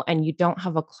 intentional, and you don't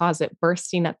have a closet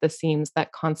bursting at the seams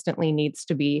that constantly needs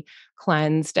to be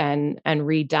cleansed and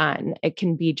redone. It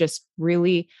can be just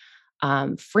really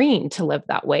freeing to live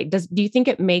that way. Do you think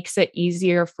it makes it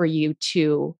easier for you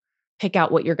to pick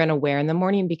out what you're going to wear in the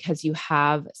morning because you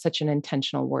have such an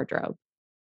intentional wardrobe?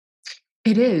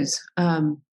 It is.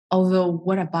 Although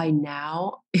what I buy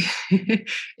now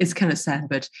is kind of sad,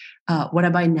 but what I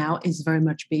buy now is very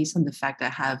much based on the fact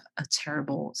that I have a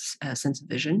terrible sense of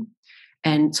vision.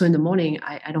 And so in the morning,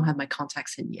 I don't have my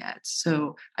contacts in yet.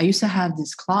 So I used to have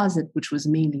this closet, which was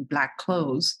mainly black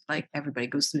clothes, like everybody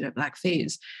goes through their black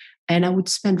phase. And I would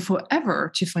spend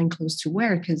forever to find clothes to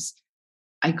wear because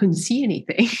I couldn't see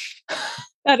anything.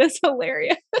 That is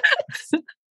hilarious. And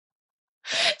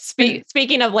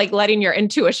Speaking of like letting your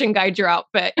intuition guide your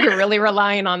outfit, you're really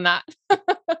relying on that.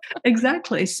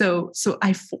 exactly. So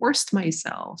I forced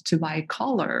myself to buy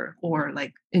color or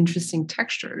like interesting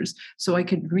textures so I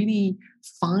could really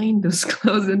find those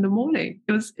clothes in the morning.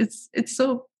 It's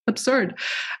so absurd.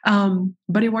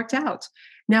 But it worked out.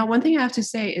 Now, one thing I have to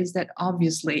say is that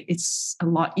obviously it's a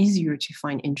lot easier to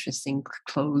find interesting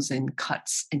clothes and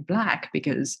cuts in black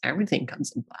because everything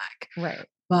comes in black. Right.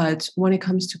 But when it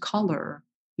comes to color,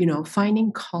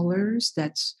 finding colors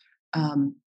that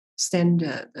um, stand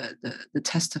the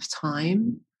test of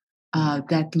time,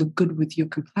 that look good with your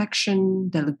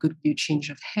complexion, that look good with your change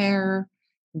of hair,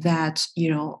 that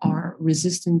are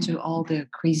resistant to all the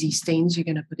crazy stains you're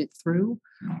going to put it through.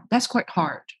 That's quite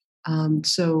hard.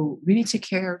 So really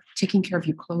taking care of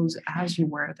your clothes as you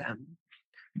wear them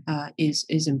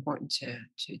is important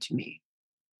to me.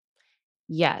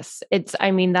 Yes,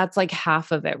 I mean, that's like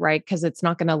half of it, right? Because it's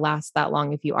not going to last that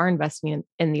long. If you are investing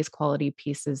in these quality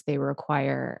pieces, they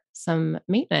require some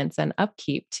maintenance and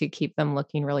upkeep to keep them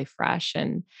looking really fresh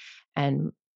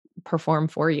and perform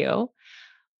for you.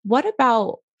 What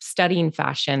about studying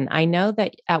fashion? I know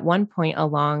that at one point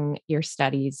along your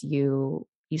studies, you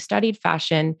studied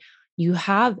fashion. You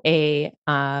have a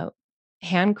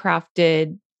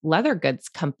handcrafted leather goods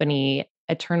company,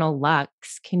 Eternal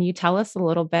Lux. Can you tell us a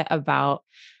little bit about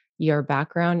your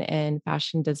background in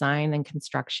fashion design and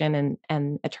construction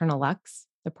and Eternal Lux,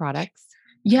 the products?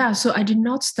 Yeah, so I did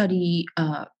not study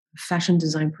fashion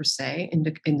design per se in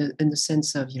the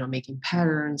sense of making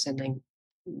patterns and then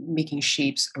making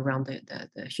shapes around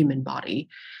the human body.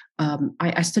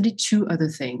 I studied two other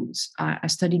things. I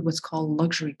studied what's called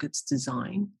luxury goods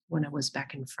design when I was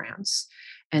back in France,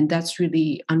 and that's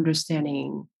really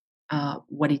understanding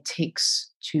what it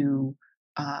takes to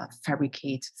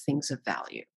fabricate things of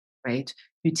value. Right,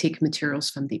 you take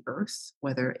materials from the earth,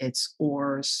 whether it's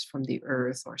ores from the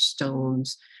earth or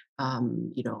stones,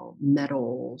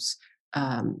 metals,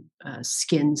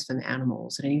 skins from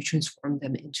animals, and then you transform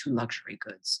them into luxury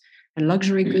goods. And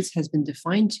luxury goods has been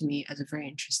defined to me as a very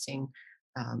interesting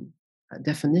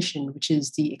definition, which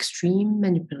is the extreme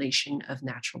manipulation of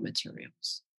natural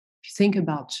materials. If you think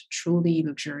about truly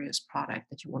luxurious product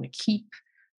that you want to keep,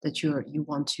 that you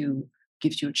want to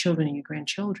give to your children and your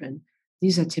grandchildren,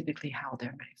 these are typically how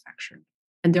they're manufactured.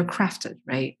 And they're crafted,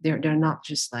 right? They're not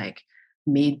just like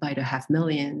made by the half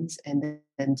millions and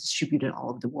then distributed all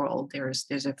over the world. There's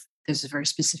a very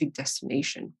specific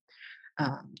destination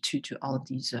to all of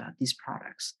these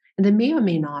products, and they may or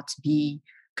may not be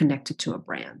connected to a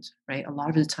brand, right? A lot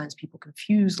of the times people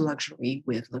confuse luxury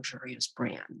with luxurious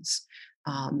brands.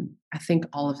 I think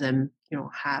all of them,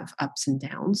 have ups and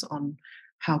downs on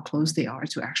how close they are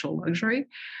to actual luxury.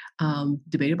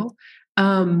 Debatable,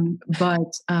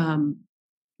 but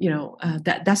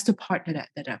that's the part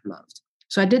that I've loved.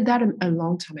 So I did that a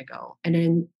long time ago, and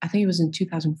then I think it was in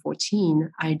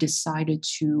 2014 I decided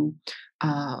to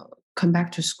uh, come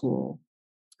back to school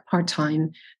part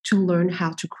time to learn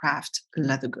how to craft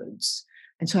leather goods.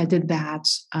 And so I did that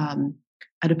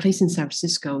at a place in San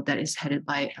Francisco that is headed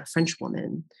by a French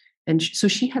woman. And so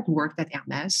she had worked at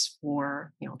Hermes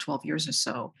for 12 years or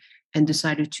so, and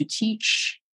decided to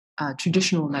teach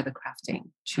traditional leather crafting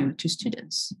to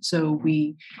students. So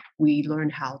we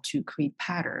learned how to create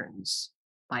patterns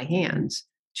by hand,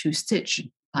 to stitch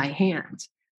by hand,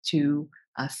 to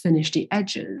finish the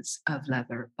edges of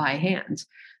leather by hand.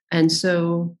 And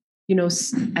so,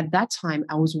 at that time,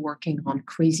 I was working on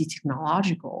crazy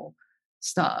technological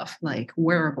stuff like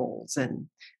wearables and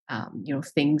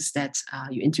things that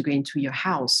you integrate into your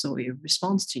house so it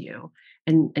responds to you.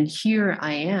 And here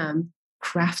I am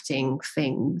crafting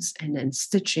things and then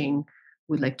stitching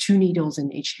with like two needles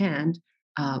in each hand,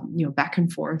 back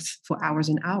and forth for hours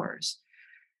and hours.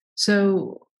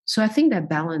 So I think that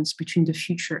balance between the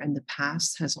future and the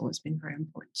past has always been very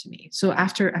important to me. So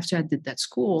after I did that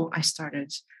school, I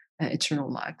started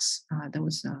Eternal Lux. That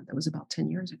was about 10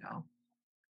 years ago,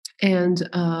 and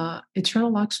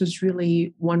Eternal Lux was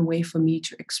really one way for me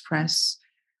to express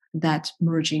that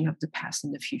merging of the past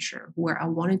and the future, where I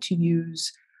wanted to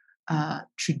use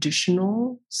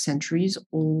traditional, centuries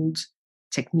old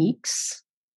techniques,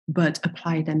 but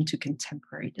apply them to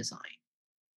contemporary design,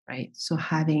 right? So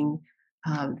having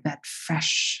that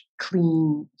fresh,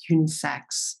 clean,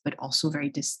 unisex, but also very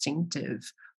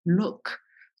distinctive look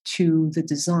to the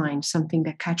design, something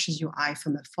that catches your eye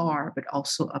from afar, but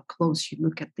also up close, you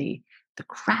look at the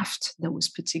craft that was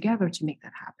put together to make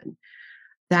that happen.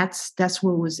 That's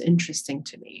what was interesting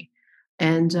to me.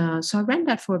 And so I ran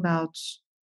that for about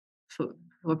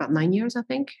 9 years, I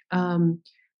think. And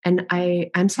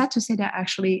I'm sad to say that I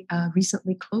actually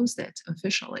recently closed it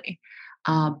officially,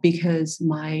 because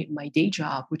my day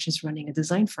job, which is running a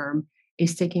design firm,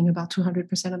 is taking about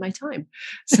 200% of my time.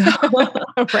 So,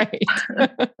 Right.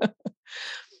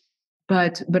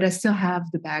 but I still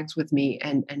have the bags with me,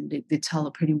 and they tell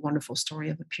a pretty wonderful story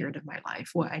of a period of my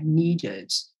life where I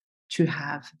needed to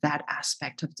have that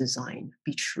aspect of design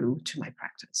be true to my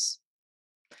practice.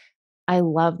 I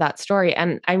love that story.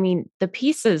 And I mean, the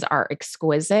pieces are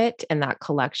exquisite in that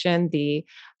collection. The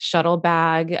shuttle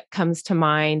bag comes to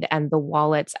mind and the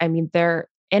wallets. I mean, they're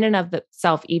in and of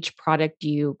itself, each product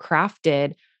you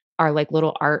crafted are like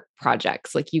little art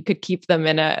projects. Like you could keep them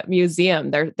in a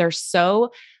museum. They're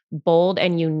so bold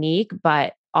and unique,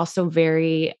 but also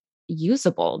very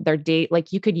usable. They're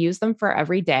like you could use them for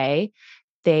every day.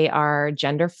 They are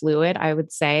gender fluid, I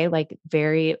would say, like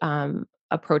very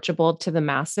approachable to the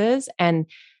masses. And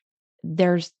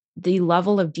there's the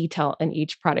level of detail in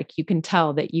each product. You can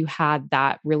tell that you had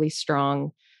that really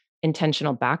strong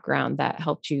intentional background that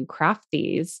helped you craft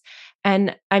these.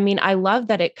 And I mean, I love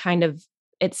that it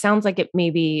sounds like it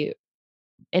maybe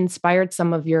inspired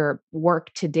some of your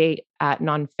work to date at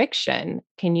nonfiction.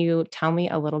 Can you tell me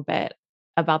a little bit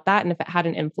about that and if it had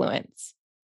an influence?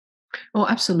 Oh,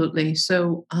 absolutely.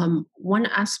 So, one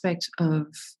aspect of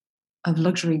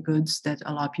luxury goods that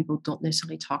a lot of people don't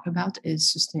necessarily talk about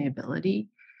is sustainability.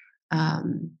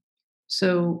 Um,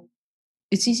 so,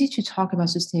 it's easy to talk about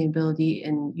sustainability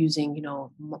and using,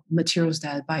 materials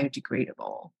that are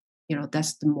biodegradable.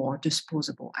 That's the more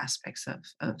disposable aspects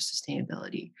of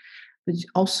sustainability, but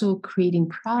also creating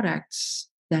products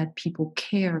that people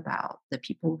care about, that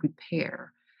people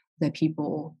repair, that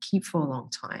people keep for a long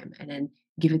time, and then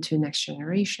give it to the next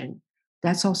generation.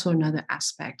 That's also another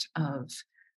aspect of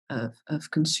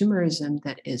consumerism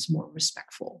that is more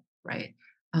respectful, right?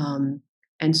 Um,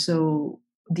 and so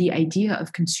the idea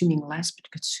of consuming less but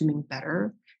consuming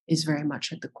better is very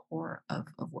much at the core of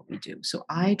what we do. So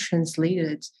I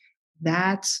translated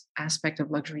that aspect of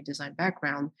luxury design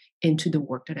background into the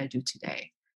work that I do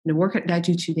today. And the work that I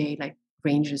do today like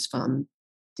ranges from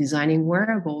designing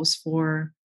wearables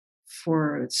for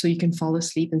so you can fall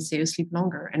asleep and stay asleep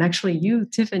longer. And actually, you,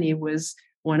 Tiffany, was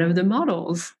one of the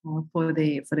models for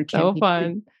the So campaign.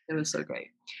 fun. It was so great.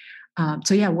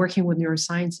 So yeah, working with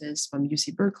neuroscientists from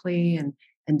UC Berkeley and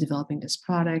developing this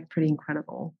product, pretty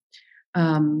incredible.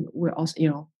 We're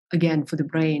also, again for the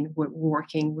brain, we're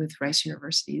working with Rice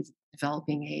University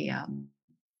developing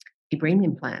a brain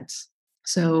implant.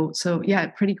 So yeah,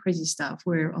 pretty crazy stuff.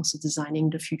 We're also designing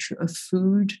the future of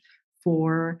food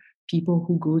for people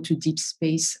who go to s-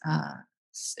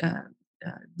 uh,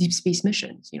 deep space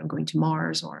missions. Going to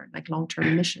Mars or like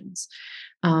long-term missions.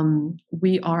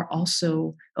 We are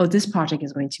also. Oh, this project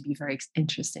is going to be very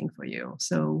interesting for you.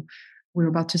 So we're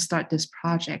about to start this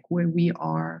project where we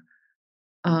are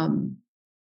um,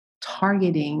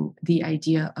 targeting the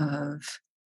idea of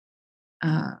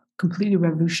completely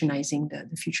revolutionizing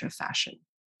the future of fashion.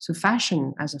 So,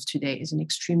 fashion as of today is an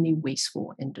extremely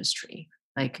wasteful industry,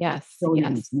 like Yes,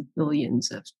 billions yes. and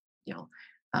billions of you know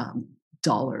um,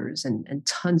 dollars and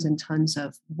tons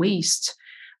of waste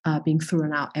being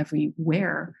thrown out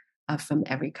everywhere. from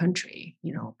every country,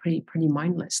 pretty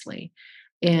mindlessly.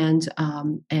 And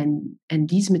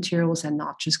these materials are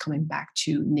not just coming back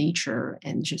to nature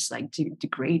and just like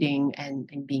degrading and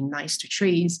being nice to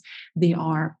trees. They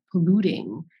are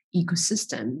polluting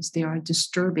ecosystems. They are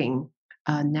disturbing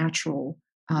natural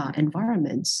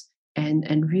environments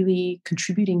and really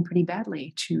contributing pretty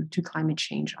badly to climate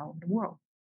change all over the world.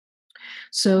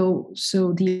 So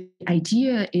the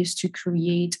idea is to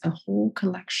create a whole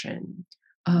collection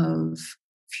of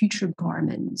future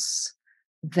garments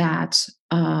that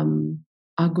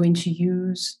are going to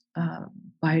use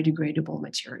biodegradable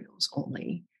materials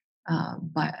only,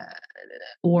 by,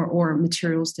 or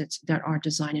materials that are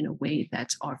designed in a way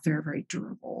that are very, very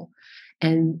durable.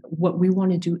 And what we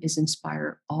want to do is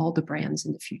inspire all the brands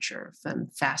in the future, from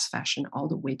fast fashion all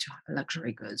the way to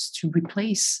luxury goods, to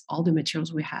replace all the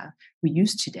materials we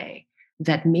use today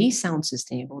that may sound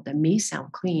sustainable, that may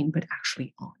sound clean, but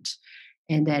actually aren't.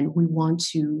 And then we want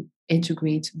to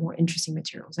integrate more interesting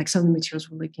materials. Like some of the materials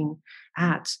we're looking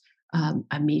at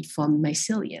are made from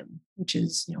mycelium, which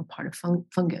is part of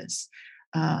fungus,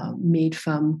 made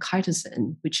from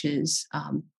chitosan, which is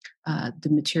the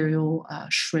material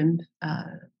shrimp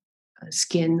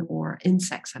skin or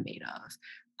insects are made of,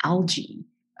 algae,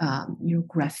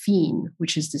 graphene,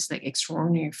 which is this like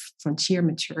extraordinary frontier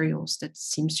materials that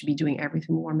seems to be doing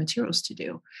everything more materials to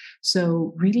do.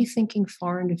 So really thinking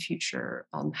far in the future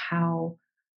on how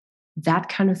that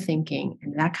kind of thinking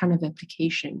and that kind of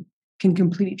application can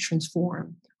completely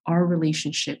transform our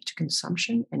relationship to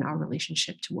consumption and our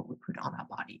relationship to what we put on our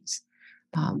bodies.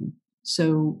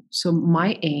 So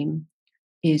my aim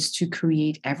is to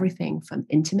create everything from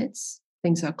intimates,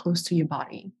 things that are close to your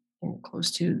body and close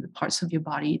to the parts of your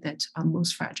body that are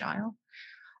most fragile,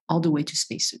 all the way to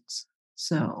spacesuits.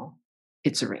 So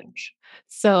it's a range.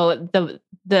 So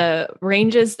the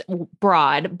range is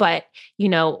broad, but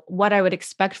what I would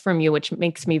expect from you, which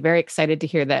makes me very excited to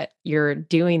hear that you're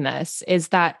doing this, is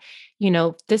that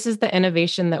this is the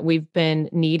innovation that we've been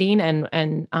needing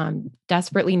and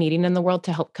desperately needing in the world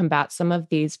to help combat some of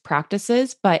these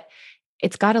practices, but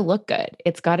it's got to look good.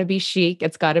 It's got to be chic.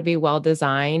 It's got to be well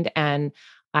designed. And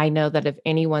I know that if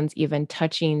anyone's even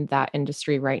touching that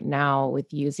industry right now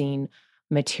with using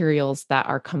materials that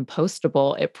are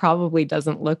compostable, it probably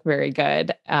doesn't look very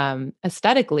good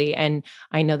aesthetically. And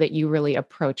I know that you really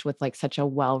approach with like such a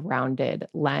well-rounded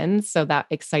lens. So that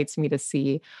excites me to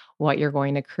see what you're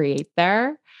going to create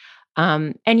there.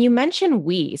 And you mentioned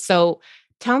we. So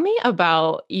tell me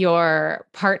about your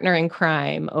partner in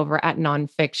crime over at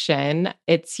Nonfiction.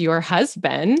 It's your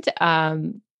husband.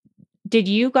 Did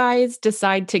you guys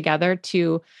decide together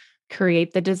to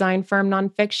create the design firm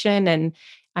Nonfiction? And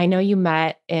I know you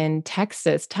met in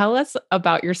Texas. Tell us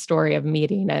about your story of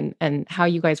meeting and how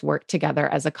you guys work together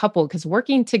as a couple, because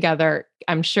working together,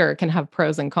 I'm sure, can have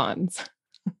pros and cons.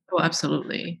 Oh,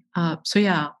 absolutely. So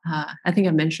yeah, I think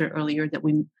I mentioned earlier that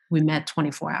we met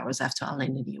 24 hours after I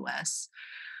landed in the U.S.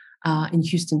 In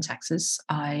Houston, Texas.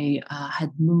 I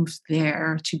had moved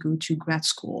there to go to grad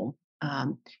school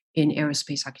in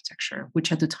aerospace architecture,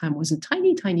 which at the time was a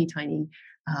tiny, tiny, tiny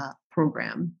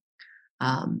program.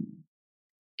 Um,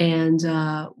 and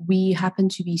we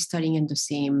happened to be studying in the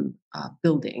same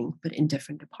building, but in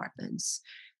different departments.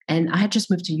 And I had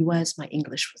just moved to US. My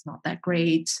English was not that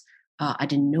great. I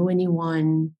didn't know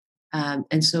anyone.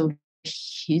 And so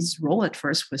his role at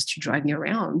first was to drive me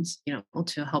around,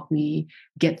 to help me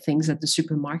get things at the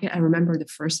supermarket. I remember the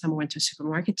first time I went to a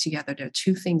supermarket together, there are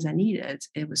two things I needed.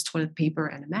 It was toilet paper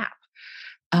and a map.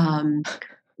 Um,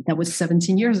 that was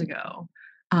 17 years ago.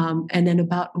 And then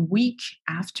about a week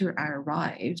after I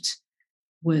arrived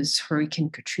was Hurricane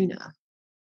Katrina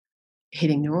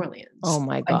hitting New Oh Orleans.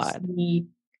 my I God. see,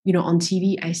 on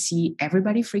TV, I see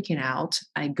everybody freaking out.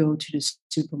 I go to the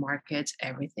supermarket,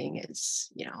 everything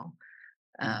is,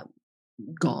 um,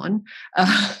 gone.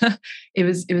 Uh, it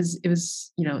was.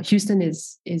 Houston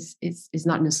is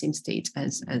not in the same state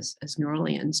as New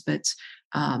Orleans, but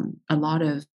a lot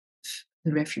of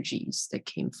the refugees that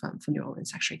came from New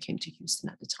Orleans actually came to Houston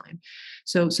at the time.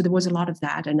 So there was a lot of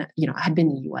that, and I had been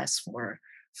in the U.S. for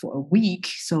a week,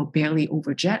 so barely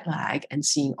over jet lag, and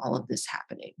seeing all of this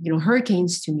happening.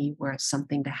 Hurricanes to me were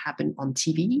something that happened on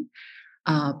TV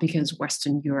because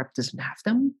Western Europe doesn't have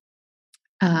them.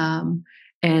 Um,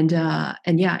 and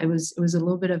yeah, it was a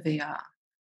little bit of a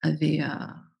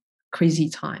crazy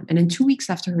time. And then 2 weeks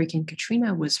after Hurricane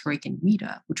Katrina was Hurricane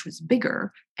Rita, which was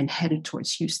bigger and headed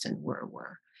towards Houston, where we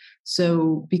were.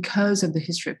 So because of the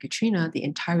history of Katrina, the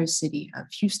entire city of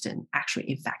Houston actually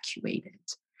evacuated.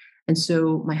 And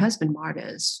so my husband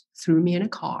Martis threw me in a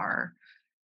car,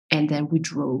 and then we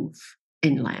drove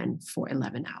inland for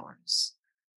 11 hours.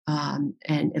 And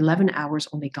 11 hours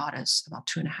only got us about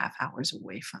 2.5 hours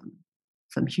away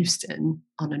from Houston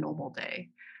on a normal day.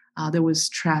 There was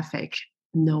traffic,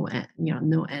 no end,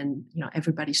 no end.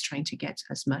 Everybody's trying to get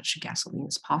as much gasoline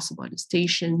as possible at the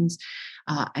stations.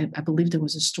 I believe there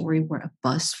was a story where a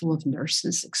bus full of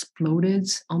nurses exploded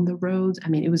on the road. I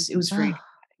mean, Oh,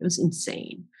 it was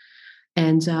insane.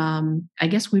 And I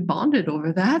guess we bonded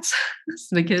over that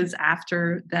because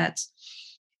after that,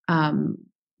 um,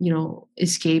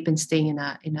 escape and staying in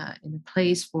a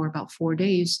place for about 4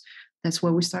 days, that's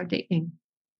where we started dating.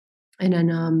 And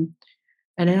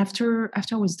then after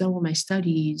I was done with my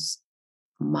studies,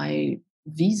 my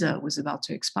visa was about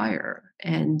to expire,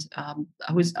 and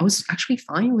I was actually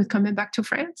fine with coming back to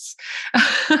France.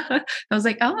 I was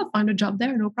like, oh, I'll find a job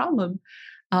there, no problem.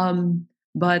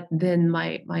 But then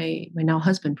my now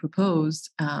husband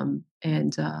proposed, and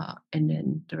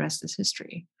then the rest is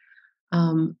history.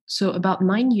 So about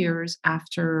 9 years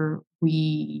after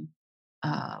we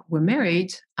were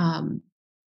married,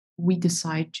 we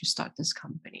decided to start this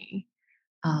company,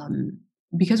 um,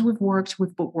 because we've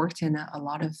both worked in a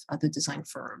lot of other design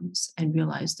firms and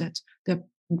realized that there are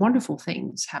wonderful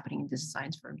things happening in the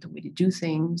design firm. The way they do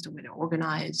things, the way they're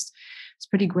organized, it's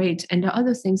pretty great. And there are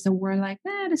other things that we're like,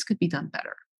 this could be done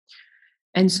better.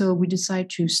 And so we decided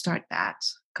to start that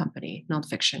company,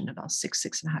 nonfiction, about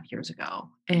 6.5 years ago,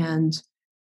 and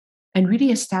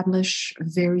really establish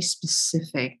very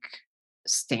specific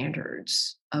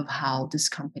standards of how this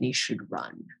company should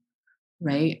run,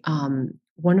 right?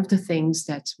 One of the things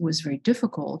that was very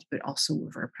difficult, but also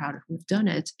we're very proud of we've done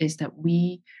it, is that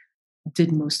we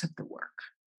did most of the work.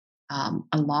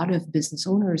 A lot of business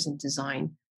owners in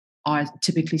design are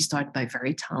typically started by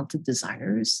very talented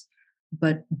designers,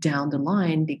 but down the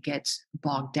line they get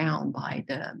bogged down by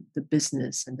the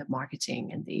business and the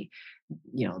marketing and the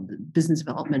business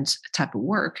development type of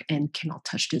work and cannot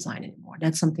touch design anymore.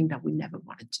 That's something that we never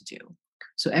wanted to do.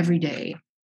 So every day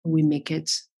we make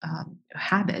it a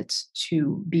habit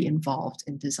to be involved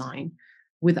in design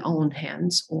with our own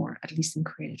hands, or at least in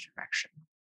creative direction.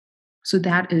 So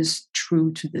that is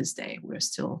true to this day. We're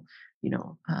still,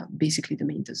 basically the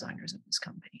main designers of this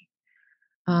company.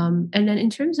 And then in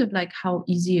terms of like how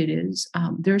easy it is,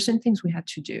 there are some things we had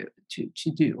to do,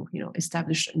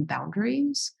 establish certain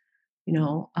boundaries.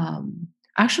 I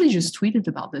actually just tweeted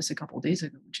about this a couple of days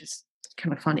ago, which is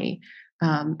kind of funny.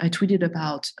 I tweeted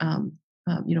about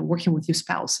working with your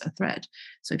spouse, a thread.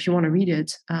 So if you want to read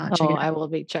it, check oh, it I will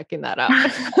be checking that out.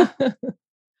 out.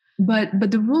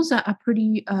 But the rules are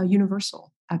pretty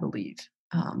universal, I believe.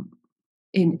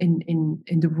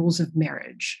 In the rules of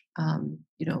marriage.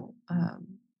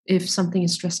 If something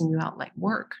is stressing you out, like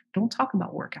work, don't talk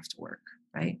about work after work,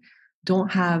 right?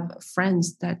 Don't have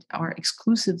friends that are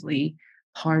exclusively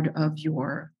part of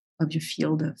your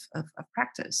field of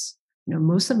practice.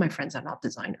 Most of my friends are not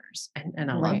designers,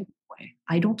 and I love Right, it that way.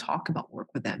 I don't talk about work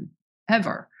with them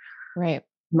ever. right.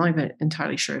 I'm not even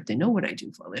entirely sure if they know what I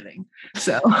do for a living.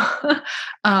 So,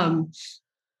 um,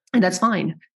 and that's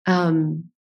fine.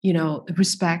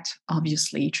 Respect,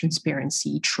 obviously,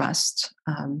 transparency, trust.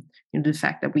 The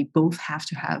fact that we both have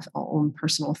to have our own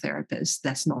personal therapist,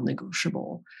 that's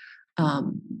non-negotiable.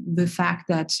 The fact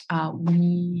that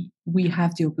we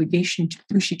have the obligation to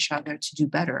push each other to do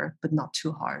better, but not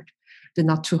too hard. The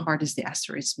not too hard is the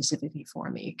asterisk specifically for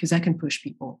me, because I can push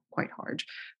people quite hard,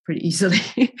 pretty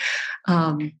easily.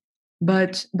 um,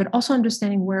 but also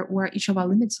understanding where each of our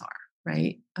limits are,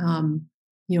 right?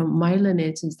 My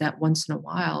limit is that once in a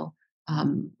while,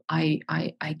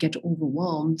 I get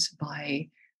overwhelmed by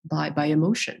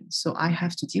emotions, so I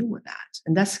have to deal with that,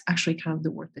 and that's actually kind of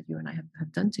the work that you and I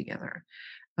have done together.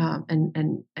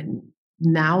 And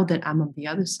now that I'm on the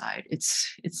other side,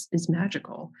 it's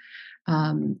magical.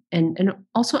 And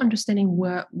also understanding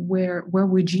where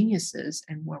we're geniuses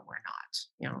and where we're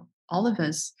not. All of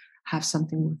us have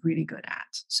something we're really good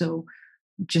at, so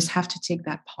just have to take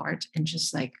that part and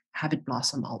just like have it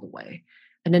blossom all the way.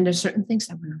 And then there's certain things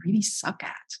that we really suck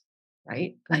at,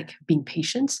 right? Like being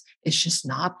patient is just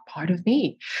not part of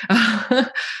me.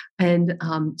 And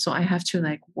so I have to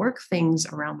like work things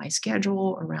around my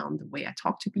schedule, around the way I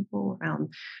talk to people,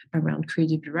 around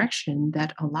creative direction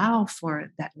that allow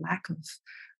for that lack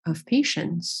of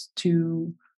patience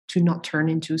to not turn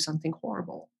into something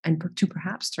horrible, and to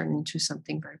perhaps turn into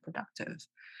something very productive.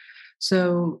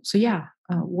 So yeah,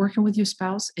 working with your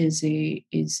spouse is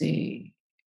a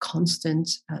constant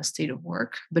state of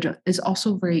work, but it's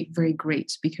also very very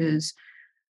great, because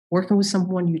working with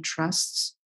someone you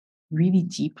trust really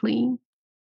deeply,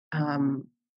 um,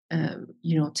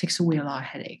 takes away a lot of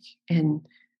headache. And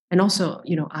And also,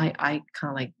 I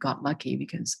kind of like got lucky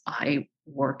because I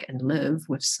work and live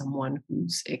with someone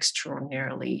who's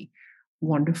extraordinarily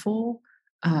wonderful.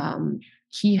 Um,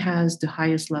 he has the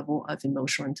highest level of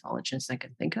emotional intelligence I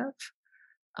can think of.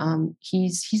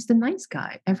 He's the nice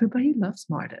guy. Everybody loves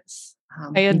Martis.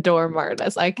 I He adore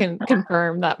Martis. I can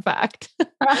confirm that fact.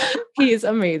 He's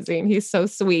amazing. He's so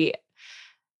sweet.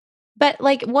 But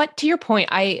like what to your point,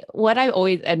 what I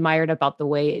always admired about the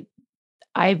way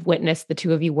I've witnessed the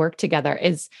two of you work together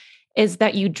is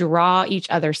that you draw each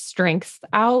other's strengths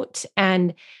out.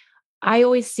 And I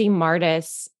always see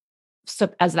Martis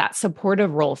as that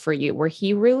supportive role for you, where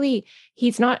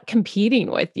he's not competing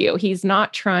with you. He's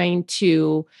not trying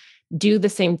to do the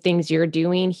same things you're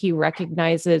doing. He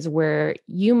recognizes where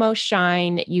you most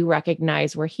shine, you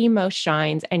recognize where he most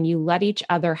shines, and you let each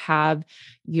other have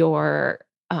your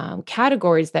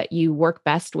categories that you work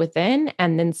best within,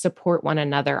 and then support one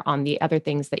another on the other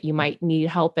things that you might need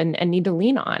help and need to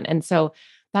lean on. And so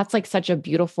that's like such a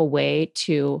beautiful way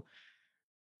to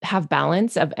have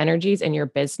balance of energies in your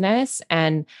business.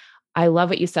 And I love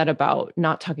what you said about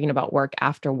not talking about work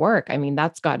after work. I mean,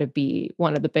 that's got to be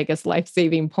one of the biggest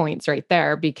life-saving points right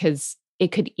there, because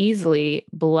it could easily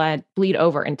bleed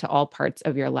over into all parts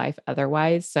of your life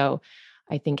otherwise. So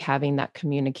I think having that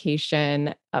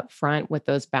communication up front with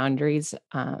those boundaries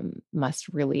must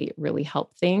really, really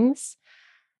help things.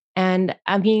 And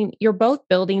I mean, you're both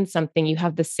building something, you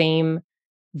have the same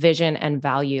vision and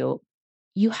value.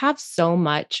 You have so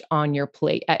much on your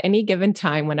plate at any given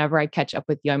time. Whenever I catch up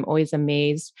with you, I'm always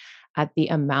amazed at the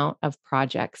amount of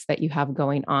projects that you have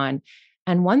going on.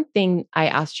 And one thing I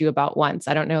asked you about once,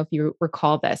 I don't know if you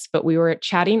recall this, but we were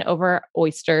chatting over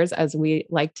oysters, as we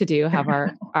like to do, have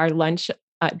our lunch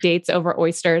dates over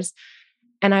oysters.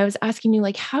 And I was asking you,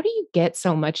 like, how do you get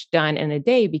so much done in a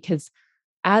day? Because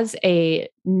as a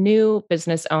new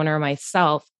business owner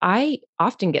myself, I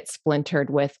often get splintered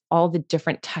with all the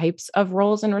different types of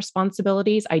roles and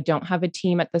responsibilities. I don't have a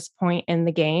team at this point in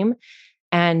the game.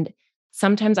 And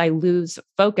sometimes I lose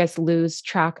focus, lose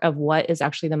track of what is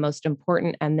actually the most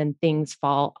important. And then things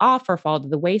fall off or fall to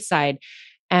the wayside.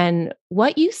 And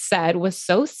what you said was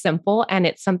so simple. And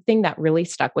it's something that really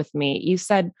stuck with me. You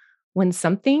said, when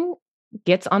something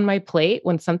gets on my plate,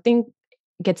 when something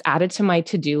gets added to my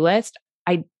to-do list,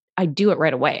 I I do it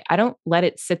right away. I don't let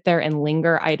it sit there and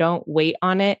linger. I don't wait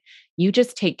on it. You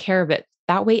just take care of it.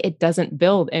 That way it doesn't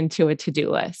build into a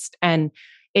to-do list. And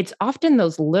it's often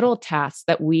those little tasks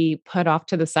that we put off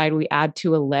to the side, we add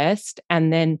to a list,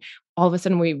 and then all of a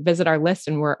sudden we visit our list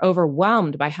and we're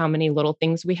overwhelmed by how many little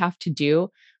things we have to do.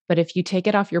 But if you take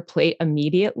it off your plate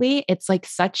immediately, it's like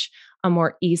such a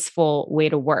more easeful way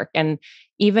to work. And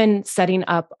even setting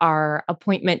up our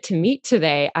appointment to meet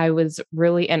today, I was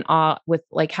really in awe with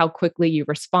like how quickly you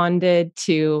responded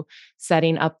to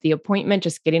setting up the appointment,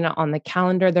 just getting it on the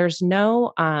calendar. There's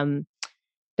no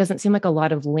doesn't seem like a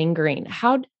lot of lingering.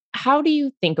 How do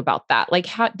you think about that? Like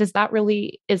how does that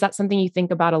really is that something you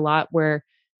think about a lot, where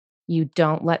you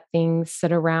don't let things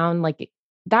sit around? Like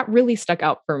that really stuck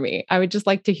out for me. I would just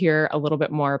like to hear a little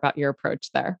bit more about your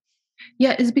approach there.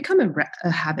 Yeah, it's become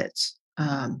a habit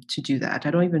to do that.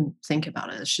 I don't even think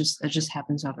about it. It just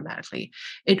happens automatically.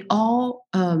 It all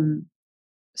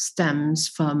stems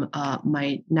from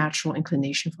my natural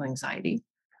inclination for anxiety.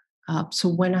 So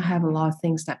when I have a lot of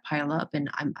things that pile up and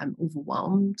I'm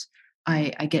overwhelmed,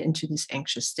 I get into this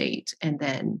anxious state, and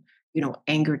then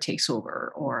anger takes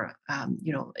over, or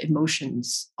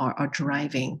emotions are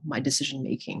driving my decision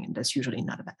making, and that's usually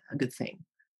not a good thing,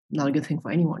 not a good thing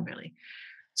for anyone really.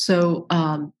 So,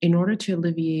 in order to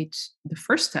alleviate the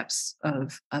first steps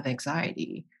of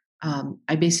anxiety,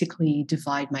 I basically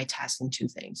divide my tasks into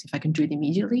things. If I can do it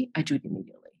immediately, I do it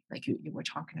immediately, like you were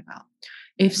talking about.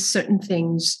 If certain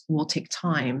things will take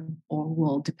time or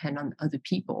will depend on other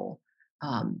people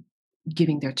um,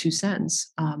 giving their 2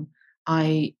 cents,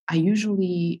 I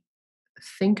usually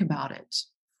think about it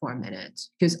for a minute,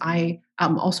 because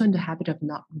I'm also in the habit of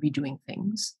not redoing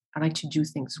things. I like to do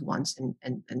things once, and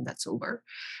that's over.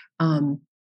 um,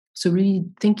 so really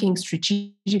thinking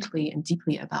strategically and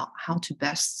deeply about how to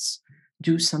best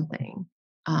do something,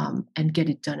 and get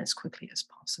it done as quickly as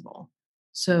possible.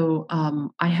 So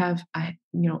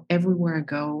everywhere I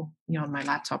go, on my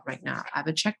laptop right now, I have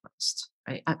a checklist.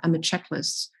 Right? I'm a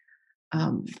checklist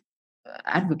um,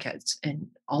 advocate and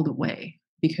all the way,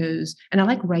 because, and I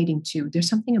like writing too. There's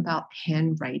something about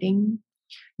handwriting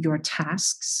your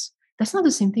tasks. That's not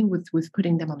the same thing with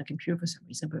putting them on the computer for some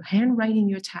reason, but handwriting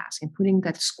your task and putting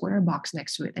that square box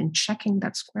next to it and checking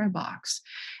that square box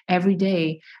every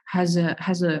day has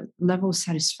a level of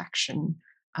satisfaction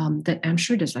that I'm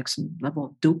sure there's like some level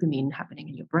of dopamine happening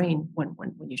in your brain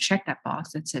when you check that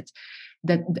box. That's it.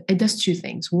 That it does two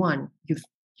things. One,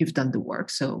 you've done the work,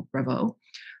 so bravo.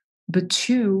 But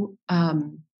two,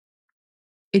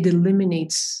 it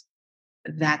eliminates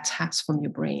that task from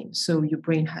your brain, so your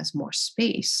brain has more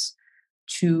space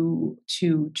to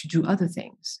do other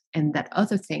things, and that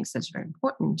other things that's very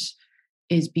important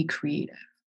is be creative,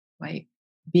 right?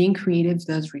 Being creative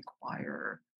does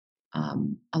require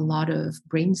a lot of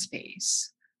brain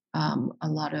space, a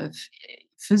lot of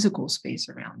physical space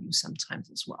around you sometimes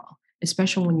as well,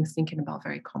 especially when you're thinking about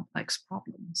very complex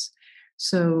problems.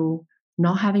 So,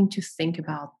 not having to think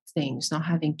about things, not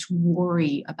having to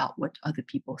worry about what other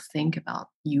people think about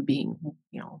you being,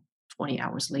 20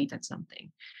 hours late at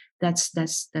something. That's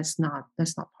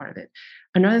not part of it.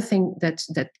 Another thing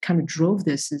that kind of drove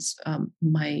this is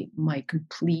my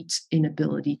complete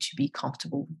inability to be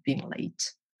comfortable with being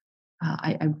late.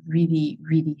 I really,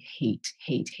 really hate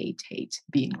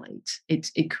being late.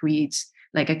 It creates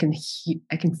like I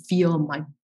can feel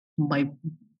my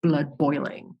blood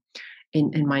boiling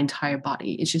in my entire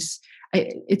body. It's just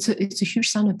it's a huge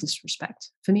sign of disrespect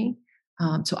for me.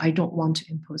 So I don't want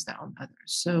to impose that on others.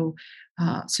 So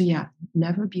yeah,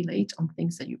 never be late on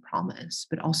things that you promise,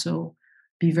 but also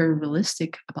be very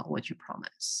realistic about what you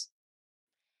promise.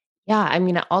 Yeah, I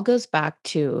mean, it all goes back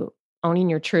to owning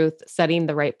your truth, setting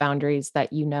the right boundaries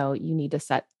that you know you need to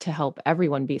set to help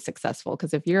everyone be successful.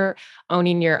 Because if you're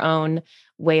owning your own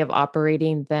way of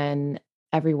operating, then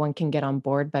everyone can get on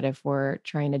board. But if we're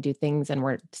trying to do things and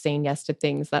we're saying yes to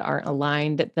things that aren't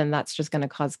aligned, then that's just going to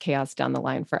cause chaos down the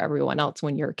line for everyone else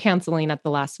when you're canceling at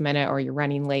the last minute or you're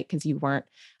running late because you weren't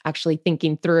actually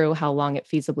thinking through how long it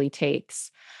feasibly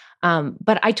takes.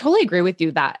 But I totally agree with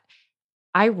you that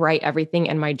I write everything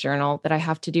in my journal that I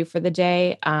have to do for the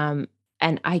day. And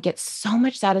I get so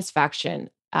much satisfaction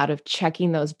out of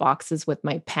checking those boxes with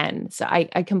my pen. So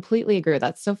I completely agree.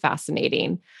 That's so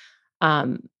fascinating.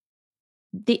 Um,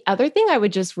 the other thing I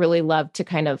would just really love to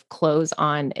kind of close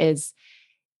on is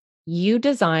you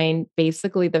design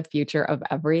basically the future of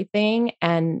everything.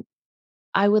 And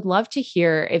I would love to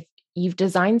hear if you've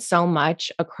designed so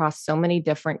much across so many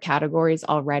different categories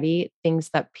already, things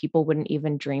that people wouldn't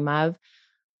even dream of.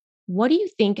 What do you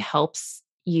think helps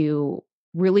you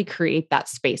really create that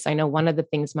space? I know one of the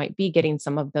things might be getting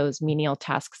some of those menial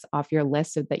tasks off your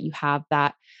list so that you have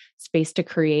that space to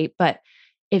create. But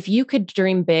if you could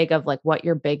dream big of like what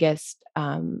your biggest,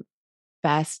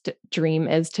 best dream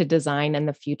is to design in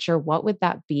the future, what would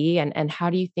that be? And how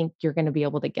do you think you're going to be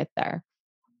able to get there?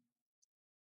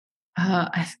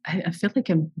 I feel like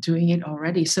I'm doing it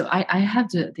already. So I have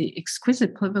the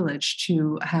exquisite privilege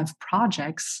to have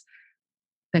projects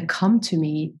that come to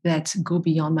me that go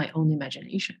beyond my own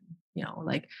imagination.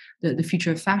 Like the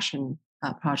future of fashion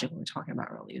project we were talking about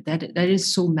earlier. That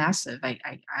is so massive. I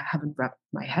haven't wrapped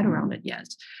my head around it yet.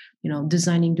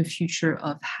 Designing the future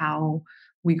of how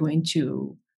we're going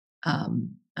to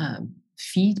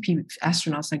feed people,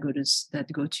 astronauts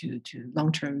that go to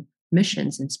long term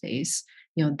missions in space.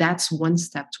 That's one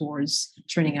step towards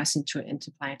turning us into an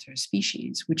interplanetary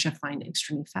species, which I find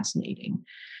extremely fascinating.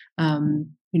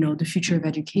 The future of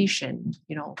education,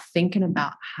 thinking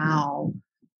about how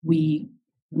we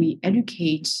we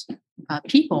educate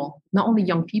people, not only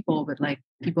young people, but like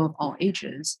people of all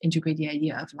ages, integrate the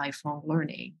idea of lifelong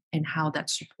learning and how that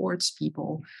supports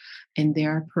people in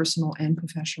their personal and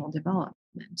professional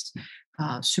development,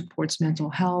 supports mental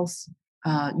health,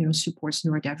 supports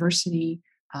neurodiversity,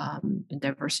 and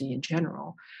diversity in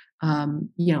general.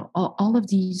 All of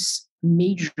these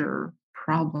major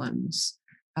problems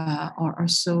are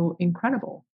so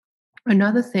incredible.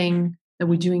 Another thing that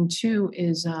we're doing too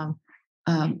is,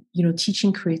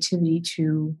 teaching creativity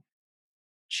to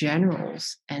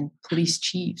generals and police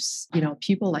chiefs,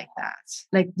 people like that.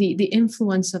 Like the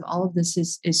influence of all of this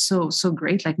is so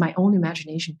great. Like my own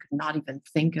imagination could not even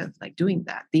think of like doing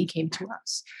that. They came to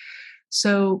us.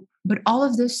 So, but all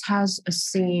of this has a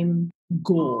same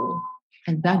goal,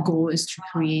 and that goal is to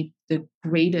create the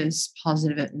greatest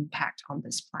positive impact on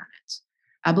this planet.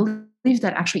 I believe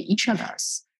that actually each of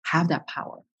us have that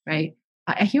power, right?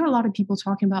 I hear a lot of people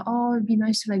talking about, oh, it'd be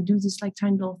nice to like do this like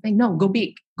tiny little thing. No, go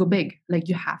big, go big. Like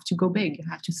you have to go big. You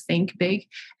have to think big,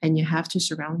 and you have to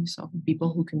surround yourself with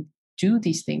people who can do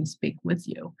these things big with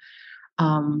you.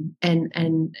 And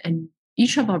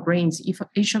each of our brains,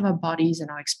 each of our bodies and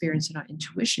our experience and our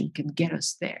intuition can get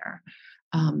us there.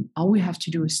 All we have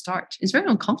to do is start. It's very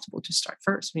uncomfortable to start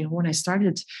first. When I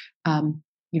started,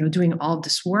 doing all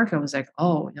this work, I was like,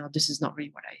 oh, this is not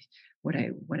really what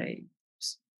I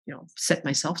set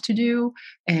myself to do,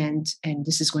 and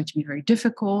this is going to be very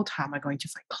difficult. How am I going to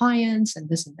find clients and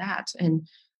this and that? And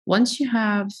once you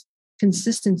have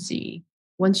consistency,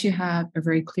 once you have a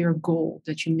very clear goal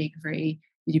that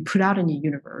you put out in the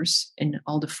universe in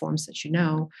all the forms that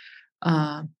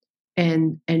uh,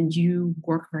 and you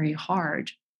work very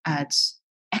hard at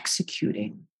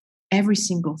executing every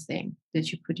single thing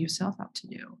that you put yourself out to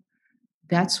do,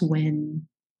 that's when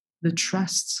the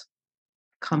trust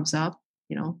comes up,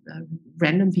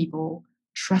 random people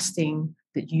trusting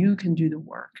that you can do the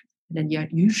work, and then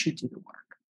yet you should do the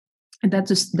work. And that's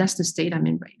the state I'm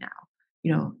in right now.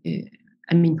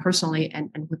 I mean, personally and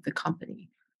with the company,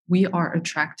 we are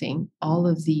attracting all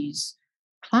of these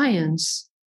clients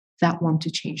that want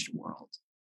to change the world.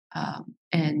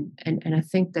 And I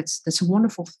think that's a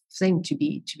wonderful thing to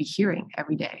be hearing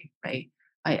every day, right?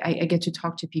 I get to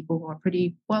talk to people who are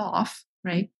pretty well off,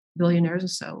 right? Billionaires or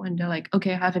so, and they're like,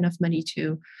 okay, I have enough money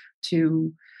to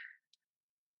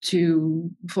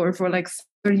for like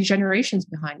 30 generations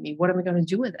behind me. What am I going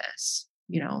to do with this?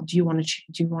 Do you want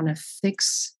to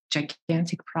fix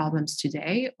gigantic problems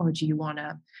today, or do you want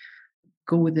to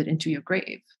go with it into your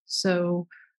grave? So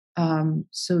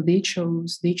they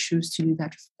choose to do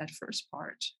that first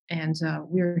part, and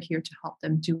we're here to help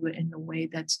them do it in a way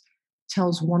that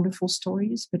tells wonderful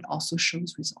stories, but also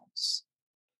shows results.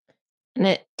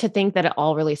 And to think that it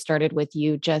all really started with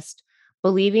you just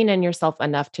believing in yourself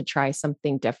enough to try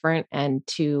something different and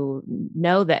to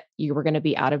know that you were going to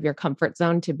be out of your comfort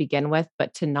zone to begin with,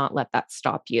 but to not let that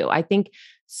stop you. I think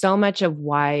so much of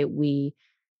why we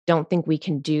don't think we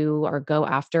can do or go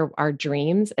after our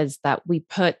dreams is that we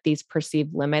put these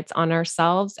perceived limits on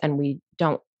ourselves, and we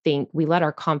don't think we let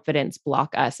our confidence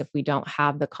block us if we don't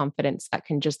have the confidence that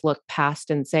can just look past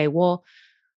and say, well,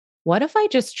 what if I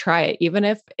just try it? Even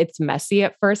if it's messy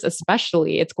at first,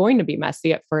 especially it's going to be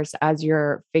messy at first as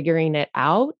you're figuring it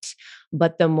out.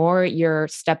 But the more you're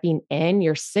stepping in,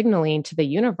 you're signaling to the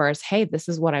universe, hey, this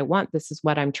is what I want. This is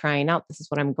what I'm trying out. This is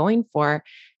what I'm going for.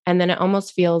 And then it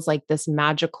almost feels like this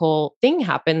magical thing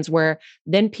happens where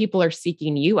then people are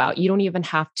seeking you out. You don't even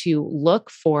have to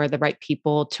look for the right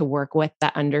people to work with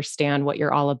that understand what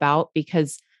you're all about,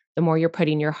 because the more you're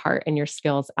putting your heart and your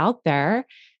skills out there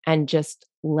and just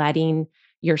letting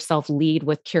yourself lead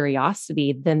with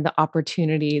curiosity, then the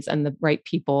opportunities and the right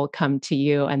people come to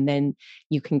you. And then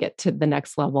you can get to the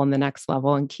next level and the next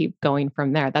level and keep going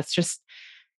from there. That's just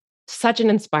such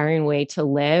an inspiring way to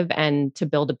live and to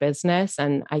build a business.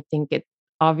 And I think it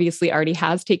obviously already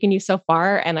has taken you so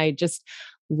far. And I just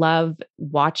love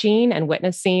watching and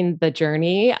witnessing the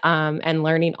journey, and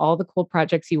learning all the cool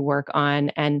projects you work on.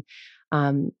 And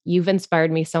you've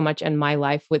inspired me so much in my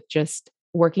life with just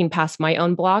working past my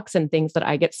own blocks and things that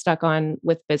I get stuck on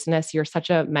with business. You're such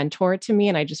a mentor to me,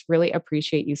 and I just really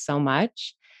appreciate you so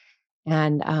much.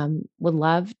 And would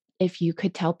love if you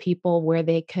could tell people where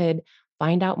they could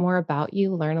find out more about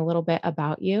you, learn a little bit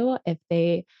about you if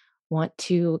they want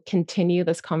to continue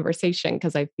this conversation,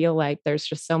 because I feel like there's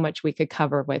just so much we could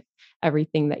cover with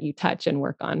everything that you touch and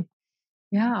work on.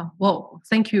 Yeah. Well,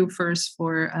 thank you first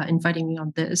for inviting me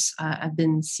on this. I've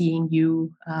been seeing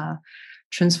you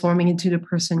transforming into the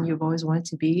person you've always wanted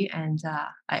to be, and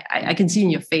I can see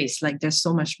in your face like there's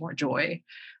so much more joy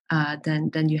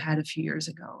than you had a few years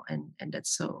ago, and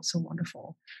that's so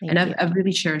wonderful. And Thank I've you. I've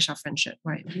really cherished our friendship.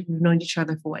 Right, we've known each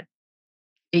other for what,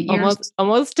 8 years?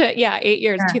 Almost yeah, 8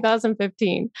 years, Yeah.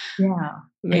 2015. Yeah.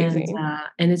 And Amazing.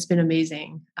 and it's been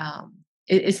amazing.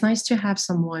 It's nice to have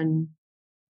someone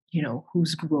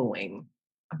who's growing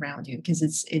around you, because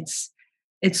it's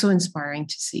so inspiring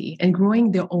to see, and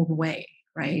growing their own way,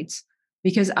 right?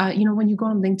 Because when you go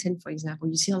on LinkedIn, for example,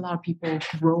 you see a lot of people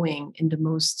growing in the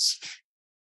most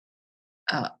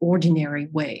ordinary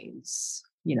ways,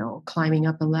 climbing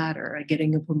up a ladder or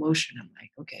getting a promotion. I'm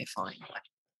like, okay, fine,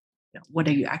 what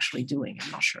are you actually doing?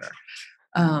 I'm not sure.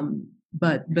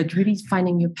 But really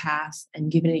finding your path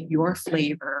and giving it your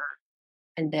flavor,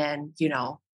 and then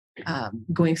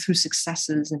going through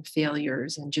successes and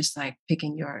failures, and just like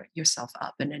picking yourself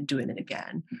up and then doing it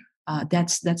again.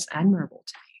 That's admirable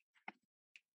to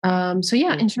me. So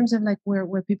yeah, in Thank you. terms of like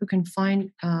where people can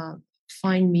find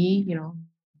me,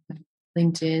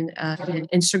 LinkedIn, and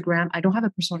Instagram. I don't have a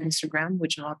personal Instagram,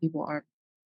 which a lot of people are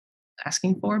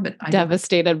asking for, but I don't have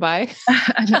Devastated by.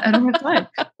 I don't have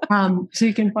time. So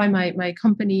you can find my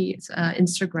company's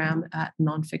Instagram at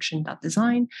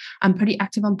nonfiction.design. I'm pretty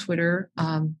active on Twitter.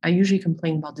 I usually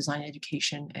complain about design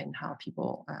education and how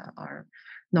people are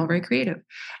not very creative.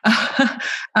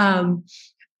 um,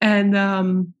 and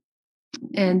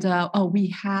we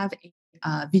have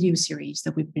a video series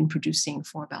that we've been producing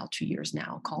for about 2 years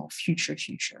now called Future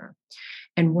Future.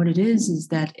 And what it is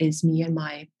that is me and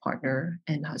my partner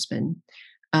and husband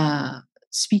uh,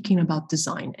 speaking about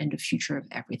design and the future of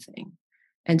everything.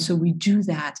 And so we do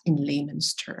that in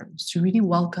layman's terms to really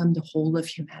welcome the whole of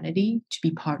humanity to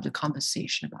be part of the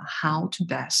conversation about how to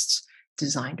best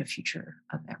design the future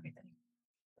of everything.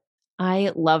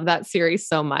 I love that series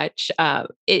so much.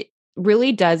 It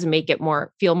really does make it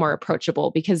feel more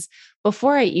approachable because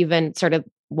before I even started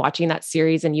watching that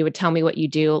series and you would tell me what you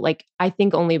do, like I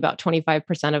think only about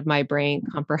 25% of my brain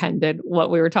comprehended what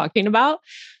we were talking about.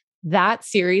 That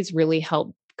series really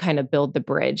helped kind of build the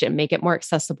bridge and make it more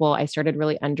accessible. I started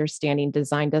really understanding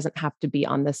design doesn't have to be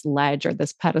on this ledge or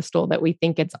this pedestal that we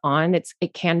think it's on.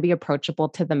 It can be approachable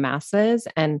to the masses.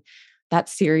 And that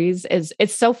series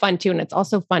it's so fun too. And it's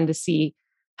also fun to see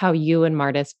how you and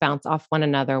Martis bounce off one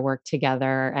another, work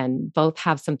together, and both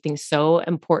have something so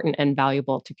important and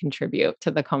valuable to contribute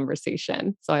to the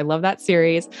conversation. So I love that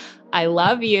series. I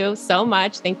love you so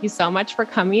much. Thank you so much for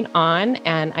coming on.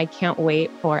 And I can't wait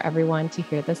for everyone to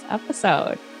hear this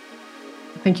episode.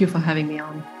 Thank you for having me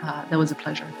on. That was a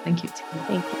pleasure. Thank you.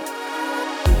 Thank you.